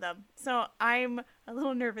both of them. So I'm a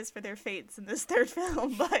little nervous for their fates in this third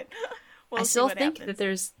film, but we'll I see still what think happens.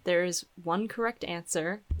 that there's one correct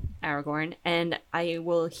answer, Aragorn, and I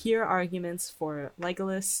will hear arguments for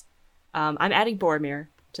Legolas. I'm adding Boromir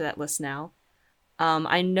to that list now.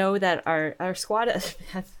 I know that our squad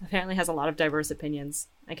apparently has a lot of diverse opinions.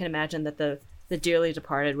 I can imagine that the dearly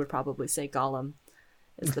departed would probably say Gollum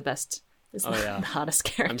is the best, is the hottest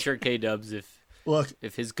character. I'm sure K-Dubs,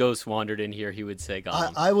 if his ghost wandered in here, he would say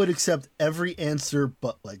Gollum. I would accept every answer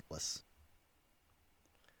but Legolas.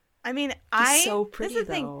 I mean, He's so pretty, this is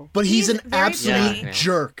the thing. though. But he's an very absolute pretty.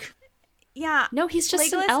 jerk. Yeah. No, he's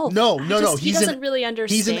just an Legolas- elf. No, He doesn't really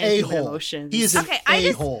understand He's an human a-hole. emotions. He is an Okay, I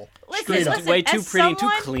just- a-hole. Listen, Straight up. listen, Way too as pretty and too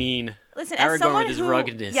someone- clean. Listen, as Aragorn someone with his who,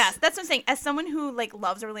 ruggedness. yes, that's what I'm saying. As someone who like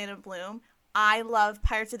loves Orlando Bloom, I love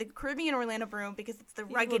Pirates of the Caribbean Orlando Bloom because it's the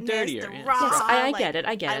He's a little ruggedness, dirtier, the yeah. raw. Yes, I like, get it.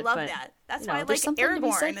 I love but, that. That's you why know, I like there's something to be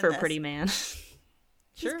Aragorn said in for a this. pretty man.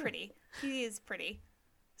 He's pretty. He is pretty.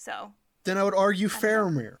 So Then I would argue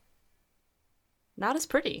Faramir. Not as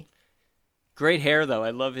pretty. Great hair, though.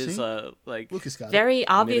 I love his, See? like... Lucas got it. Very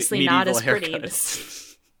obviously not as medieval pretty.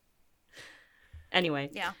 haircut. Anyway,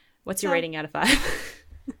 yeah, what's your So- rating out of 5?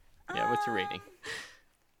 Yeah, what's your rating?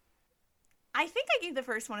 I think I gave the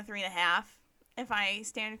first one a 3.5. If I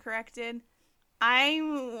stand corrected, I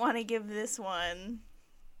want to give this one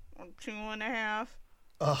a 2.5.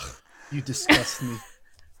 Ugh, you disgust me.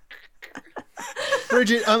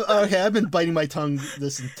 Bridget, I've been biting my tongue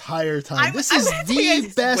this entire time. This is gonna tell you,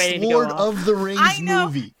 the best waiting to go Lord off. of the Rings I know.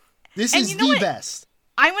 movie. This And is you know the what? best.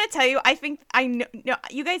 I'm going to tell you, I think I know, no,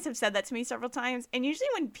 you guys have said that to me several times, and usually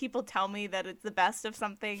when people tell me that it's the best of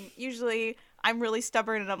something, usually I'm really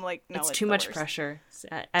stubborn and I'm like, no, it's too the much worst. pressure.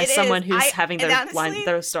 As It someone is. who's I- having and their honestly-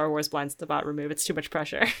 their Star Wars blind spot removed, it's too much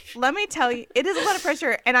pressure. Let me tell you, it is a lot of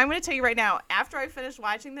pressure, and I'm going to tell you right now, after I finished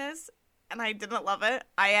watching this, and I didn't love it,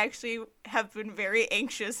 I actually have been very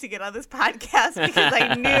anxious to get on this podcast because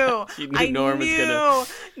I knew, You knew Norm was gonna-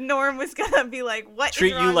 Norm was gonna be like, what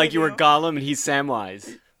Treat is wrong you like with you were Gollum and he's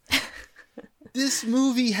Samwise. This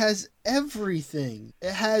movie has everything.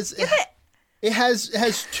 It has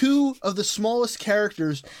two of the smallest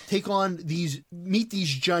characters meet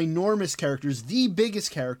these ginormous characters, the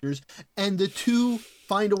biggest characters, and the two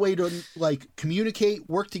find a way to like communicate,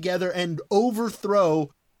 work together, and overthrow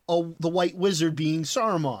the White Wizard being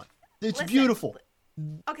Saruman. It's Listen, beautiful.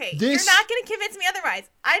 Okay, This- you're not going to convince me otherwise.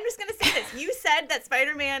 I'm just going to say this. You said that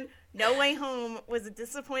Spider-Man No Way Home was a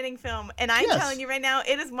disappointing film, and I'm Yes. telling you right now,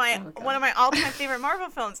 it is one of my all-time favorite Marvel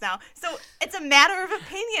films now. So it's a matter of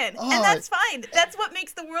opinion, Oh, and that's fine. That's what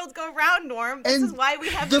makes the world go round, Norm. This And is why we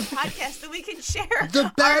have the- this podcast, so we can share The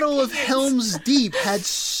our Battle of opinions. Helm's Deep had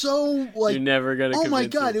so like. You're never gonna Oh my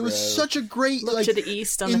convince god! me, It was bro. such a great Look like to the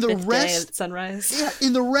east on in the the fifth day rest- at sunrise. Yeah,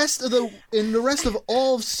 in the rest of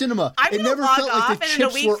all of cinema, I'm it gonna never log felt off, like the and in a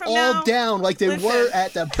chips week were from all now- down like they Listen. were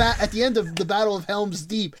at the end of the Battle of Helm's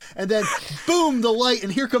Deep, and then boom, the light,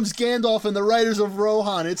 and here comes Gandalf and the Riders of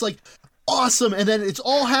Rohan. It's like awesome, and then it's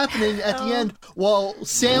all happening at the end while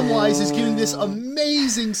Samwise is giving this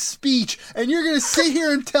amazing speech, and you're gonna sit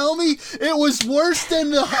here and tell me it was worse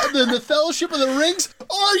than the Fellowship of the Rings?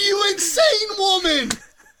 Are you insane, woman?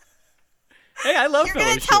 Hey, I love You're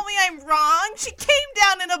going to Fellowship. tell me I'm wrong? She came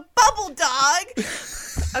down in a bubble, dog.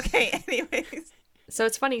 Okay, anyways. So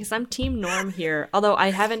it's funny because I'm Team Norm here, although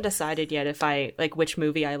I haven't decided yet if I like which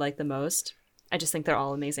movie I like the most. I just think they're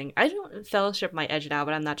all amazing. I don't Fellowship might edge it out,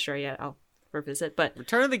 but I'm not sure yet. I'll revisit. But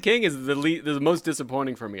Return of the King is the most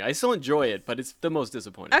disappointing for me. I still enjoy it, but it's the most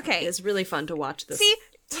disappointing. Okay, it's really fun to watch this. see,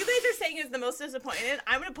 you guys are saying it's the most disappointed.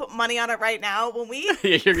 I'm going to put money on it right now. When we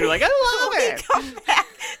You're gonna be like, I love when we it. come back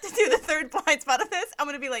to do the third blind spot of this, I'm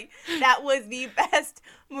going to be like, that was the best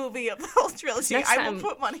movie of the whole trilogy. Next I time- will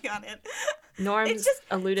put money on it. Norm's It's just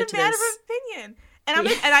alluded it's to a matter this. of opinion.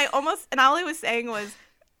 And all I was saying was,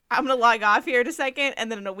 I'm gonna log off here in a second,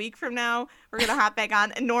 and then in a week from now, we're gonna hop back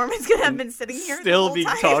on, and Norm is gonna have been sitting here Still the whole be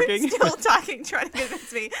time, talking? still talking, trying to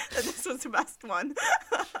convince me that this was the best one.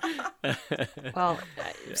 Well,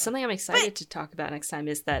 something I'm excited to talk about next time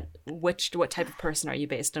is that what type of person are you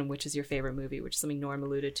based on? Which is your favorite movie? Which is something Norm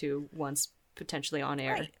alluded to once, potentially on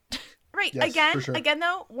air. Right. Yes, for sure. Again,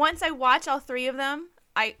 though, once I watch all three of them,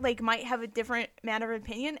 I might have a different manner of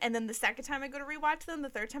opinion, and then the second time I go to rewatch them, the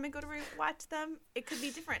third time I go to rewatch them, it could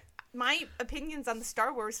be different. My opinions on the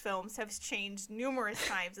Star Wars films have changed numerous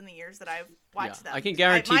times in the years that I've watched them. I can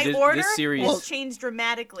guarantee my this order series- has Well, changed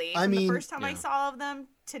dramatically I from mean- the first time I Yeah. saw all of them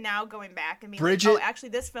to now going back and being Bridget- like, oh, actually,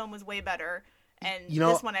 this film was way better. and You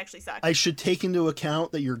know, this one actually sucked. I should take into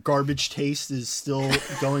account that your garbage taste is still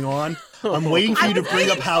going on. I'm waiting for you to bring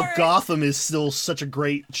up how Gotham is still such a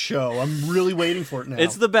great show. I'm really waiting for it now.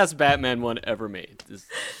 It's the best Batman one ever made.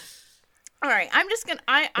 All right, I'm just gonna.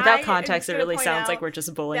 Without context, it really sounds like we're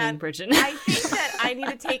just bullying Bridget. I think that I need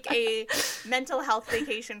to take a mental health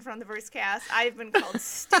vacation from the Versecast. I've been called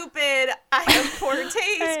stupid. I have poor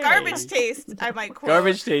taste, garbage taste. I might quote.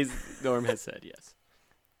 Garbage taste. Norm has said yes.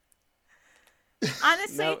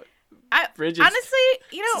 Honestly, No, honestly,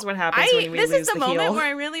 you know, This is what happens when we this lose is the the moment heel. where I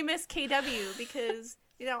really miss KW because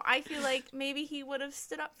I feel like maybe he would have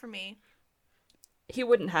stood up for me. He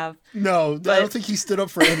wouldn't have. No, I don't think he stood up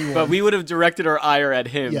for anyone. But we would have directed our ire at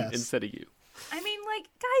him Yes. instead of you. I mean, like,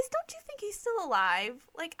 guys, don't you think he's still alive?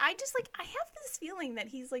 Like, I have this feeling that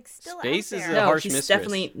he's like still Space out is there. a No, harsh he's mistress.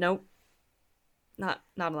 definitely nope. Not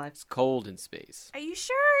alive. It's cold in space. Are you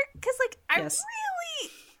sure? Because like, I Yes.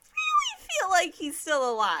 really feel like he's still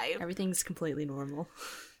alive. Everything's completely normal.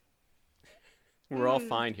 We're all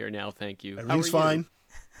fine here now, thank you. How Everything's are you?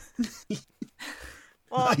 fine.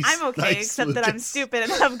 Well, Nice, I'm okay, nice, except that I'm Lucas. stupid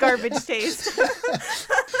and have garbage taste.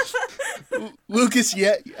 Lucas,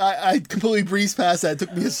 yeah, I completely breezed past that. It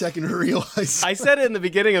took me a second to realize. I said it in the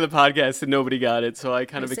beginning of the podcast and nobody got it, so I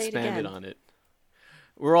kind of Say it expanded again. on it.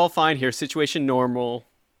 We're all fine here. Situation normal.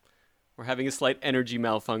 We're having a slight energy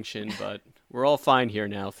malfunction, but we're all fine here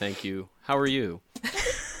now, thank you. How are you?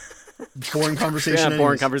 Boring conversation. Yeah, boring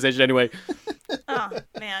anyways. conversation anyway. Oh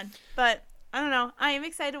man, but I don't know. I am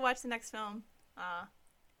excited to watch the next film.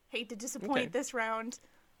 Hate to disappoint Okay. this round.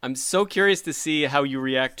 I'm so curious to see how you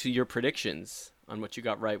react to your predictions on what you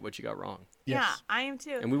got right, what you got wrong. Yes. Yeah, I am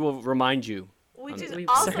too. And we will remind you. Which is We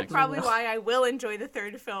also certainly probably will. why I will enjoy the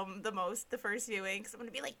third film the most, the first viewing, because I'm going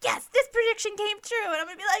to be like, yes, this prediction came true, and I'm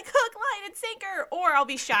going to be like, hook, line, and sinker, or I'll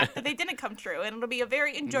be shocked that they didn't come true, and it'll be a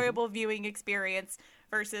very enjoyable viewing experience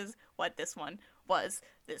versus what this one was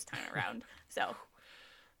this time around. So,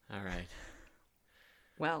 All right.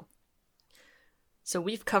 Well, so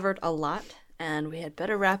we've covered a lot, and we had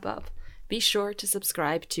better wrap up. Be sure to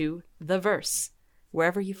subscribe to The Verse,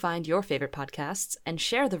 wherever you find your favorite podcasts, and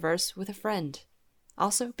share The Verse with a friend.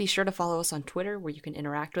 Also, be sure to follow us on Twitter, where you can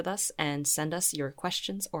interact with us and send us your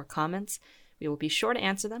questions or comments. We will be sure to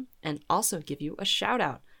answer them and also give you a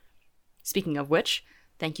shout-out. Speaking of which,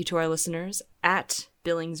 thank you to our listeners at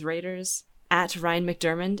Billings Raiders, at Ryan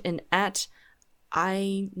McDermott, and at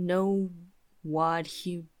I Know What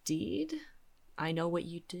You Did. I know what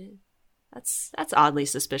you did. That's oddly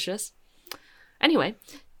suspicious. Anyway,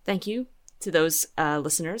 thank you to those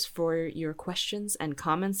listeners for your questions and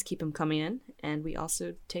comments. Keep them coming in. And we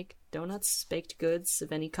also take donuts, baked goods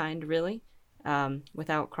of any kind, really.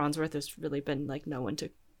 Without Cronsworth, there's really been like no one to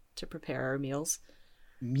prepare our meals.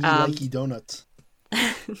 Me likey donuts.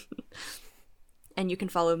 And you can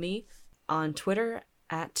follow me on Twitter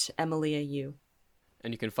at EmiliaU.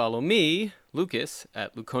 And you can follow me, Lucas,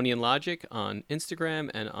 at Luconian Logic on Instagram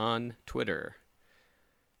and on Twitter.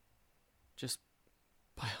 Just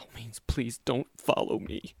by all means, please don't follow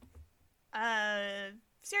me.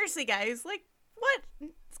 seriously, guys, like,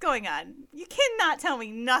 what's going on? You cannot tell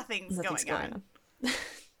me nothing's Nothing's going on.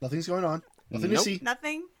 Nothing's going on. Nothing Nope. to see.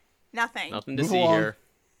 Nothing Nothing to Move see along. here.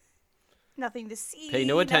 Nothing to see. Pay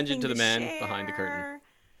no attention nothing to the man behind the share.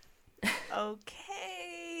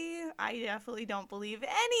 Okay. I definitely don't believe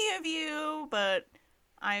any of you, but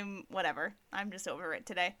I'm whatever. I'm just over it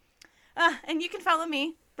today. And you can follow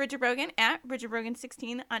me, Bridget Brogan, at Bridget Brogan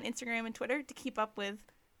 16 on Instagram and Twitter to keep up with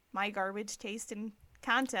my garbage taste and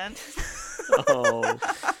content. Oh.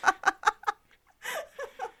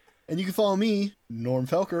 And you can follow me, Norm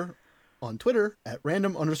Felker, on Twitter at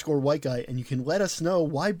random_white guy, and you can let us know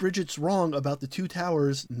why Bridget's wrong about the Two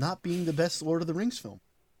Towers not being the best Lord of the Rings film.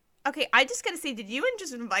 Okay, I just gotta say, did you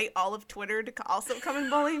just invite all of Twitter to also come and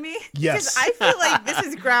bully me? Yes. Because I feel like this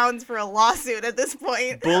is grounds for a lawsuit at this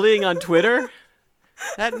point. Bullying on Twitter?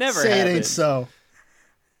 That never Say happened. it ain't so.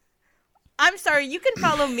 I'm sorry, you can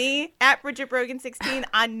follow me at Bridget Brogan 16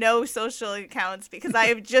 on no social accounts because I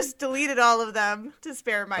have just deleted all of them to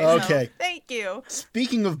spare myself. Okay. Thank you.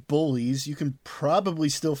 Speaking of bullies, you can probably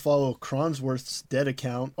still follow Cronsworth's dead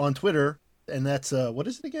account on Twitter, and that's, what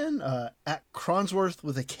is it again? At Cronsworth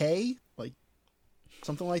with a K? Like,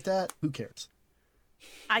 something like that? Who cares?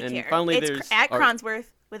 I And care. finally, It's there's at our- Cronsworth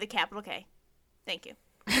with a capital K. Thank you.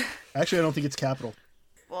 Actually, I don't think it's capital.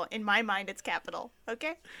 Well, in my mind, it's capital.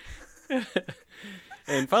 Okay?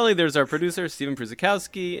 And finally, there's our producer, Steven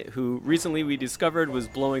Przykowski, who recently we discovered was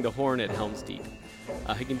blowing the horn at Helm's Deep.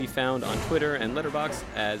 He can be found on Twitter and Letterboxd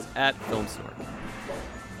as at FilmSnort.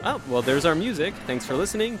 Oh, well, there's our music. Thanks for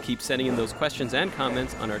listening. Keep sending in those questions and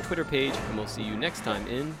comments on our Twitter page, and we'll see you next time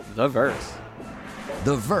in The Verse.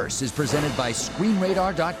 The Verse is presented by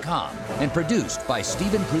ScreenRadar.com and produced by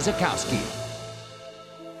Steven Pruzakowski.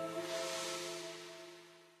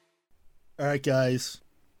 All right, guys.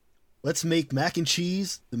 Let's make mac and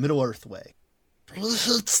cheese the Middle-earth way.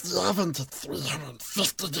 Preheats the oven to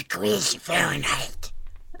 350 degrees Fahrenheit.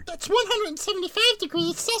 That's 175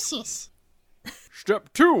 degrees Celsius.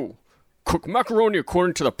 Step 2. Cook macaroni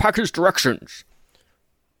according to the package directions.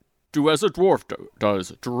 Do as a dwarf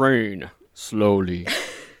does. Drain slowly.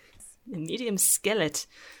 A medium skillet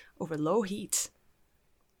over low heat.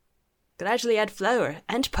 Gradually add flour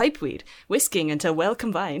and pipeweed, whisking until well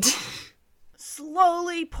combined.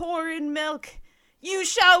 Slowly pour in milk. You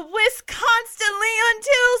shall whisk constantly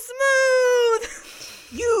until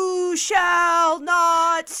smooth. You shall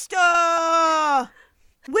not stir.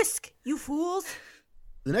 Whisk, you fools.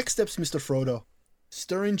 The next step's Mr. Frodo.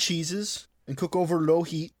 Stir in cheeses and cook over low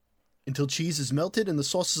heat until cheese is melted and the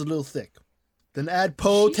sauce is a little thick. Then add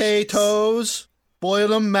potatoes. Boil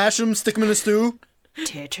them, mash them, stick them in a stew.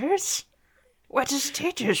 Taters? What is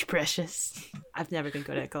taters, precious? I've never been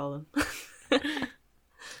good at calling.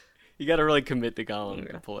 You gotta really commit to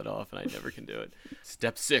Gollum to pull it off, and I never can do it.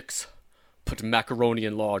 Step 6. Put macaroni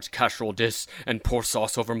in large casserole dish and pour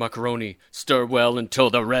sauce over macaroni. Stir well until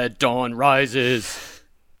the red dawn rises.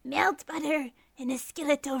 Melt butter in a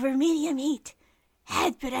skillet over medium heat.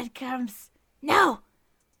 Add breadcrumbs. No.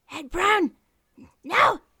 Add brown.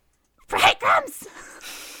 No. Breadcrumbs.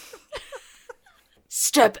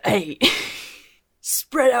 Step 8.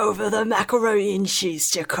 Spread over the macaroni and cheese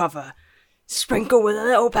to cover. Sprinkle with a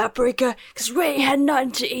little paprika, 'cause we ain't had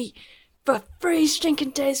nothing to eat for 3 stinking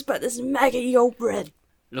days but this maggoty old bread.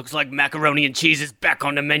 Looks like macaroni and cheese is back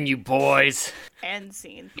on the menu, boys. End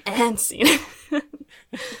scene. And scene.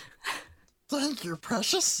 Thank you,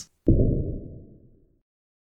 precious.